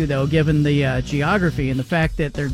want to, though, given the geography and the fact that they're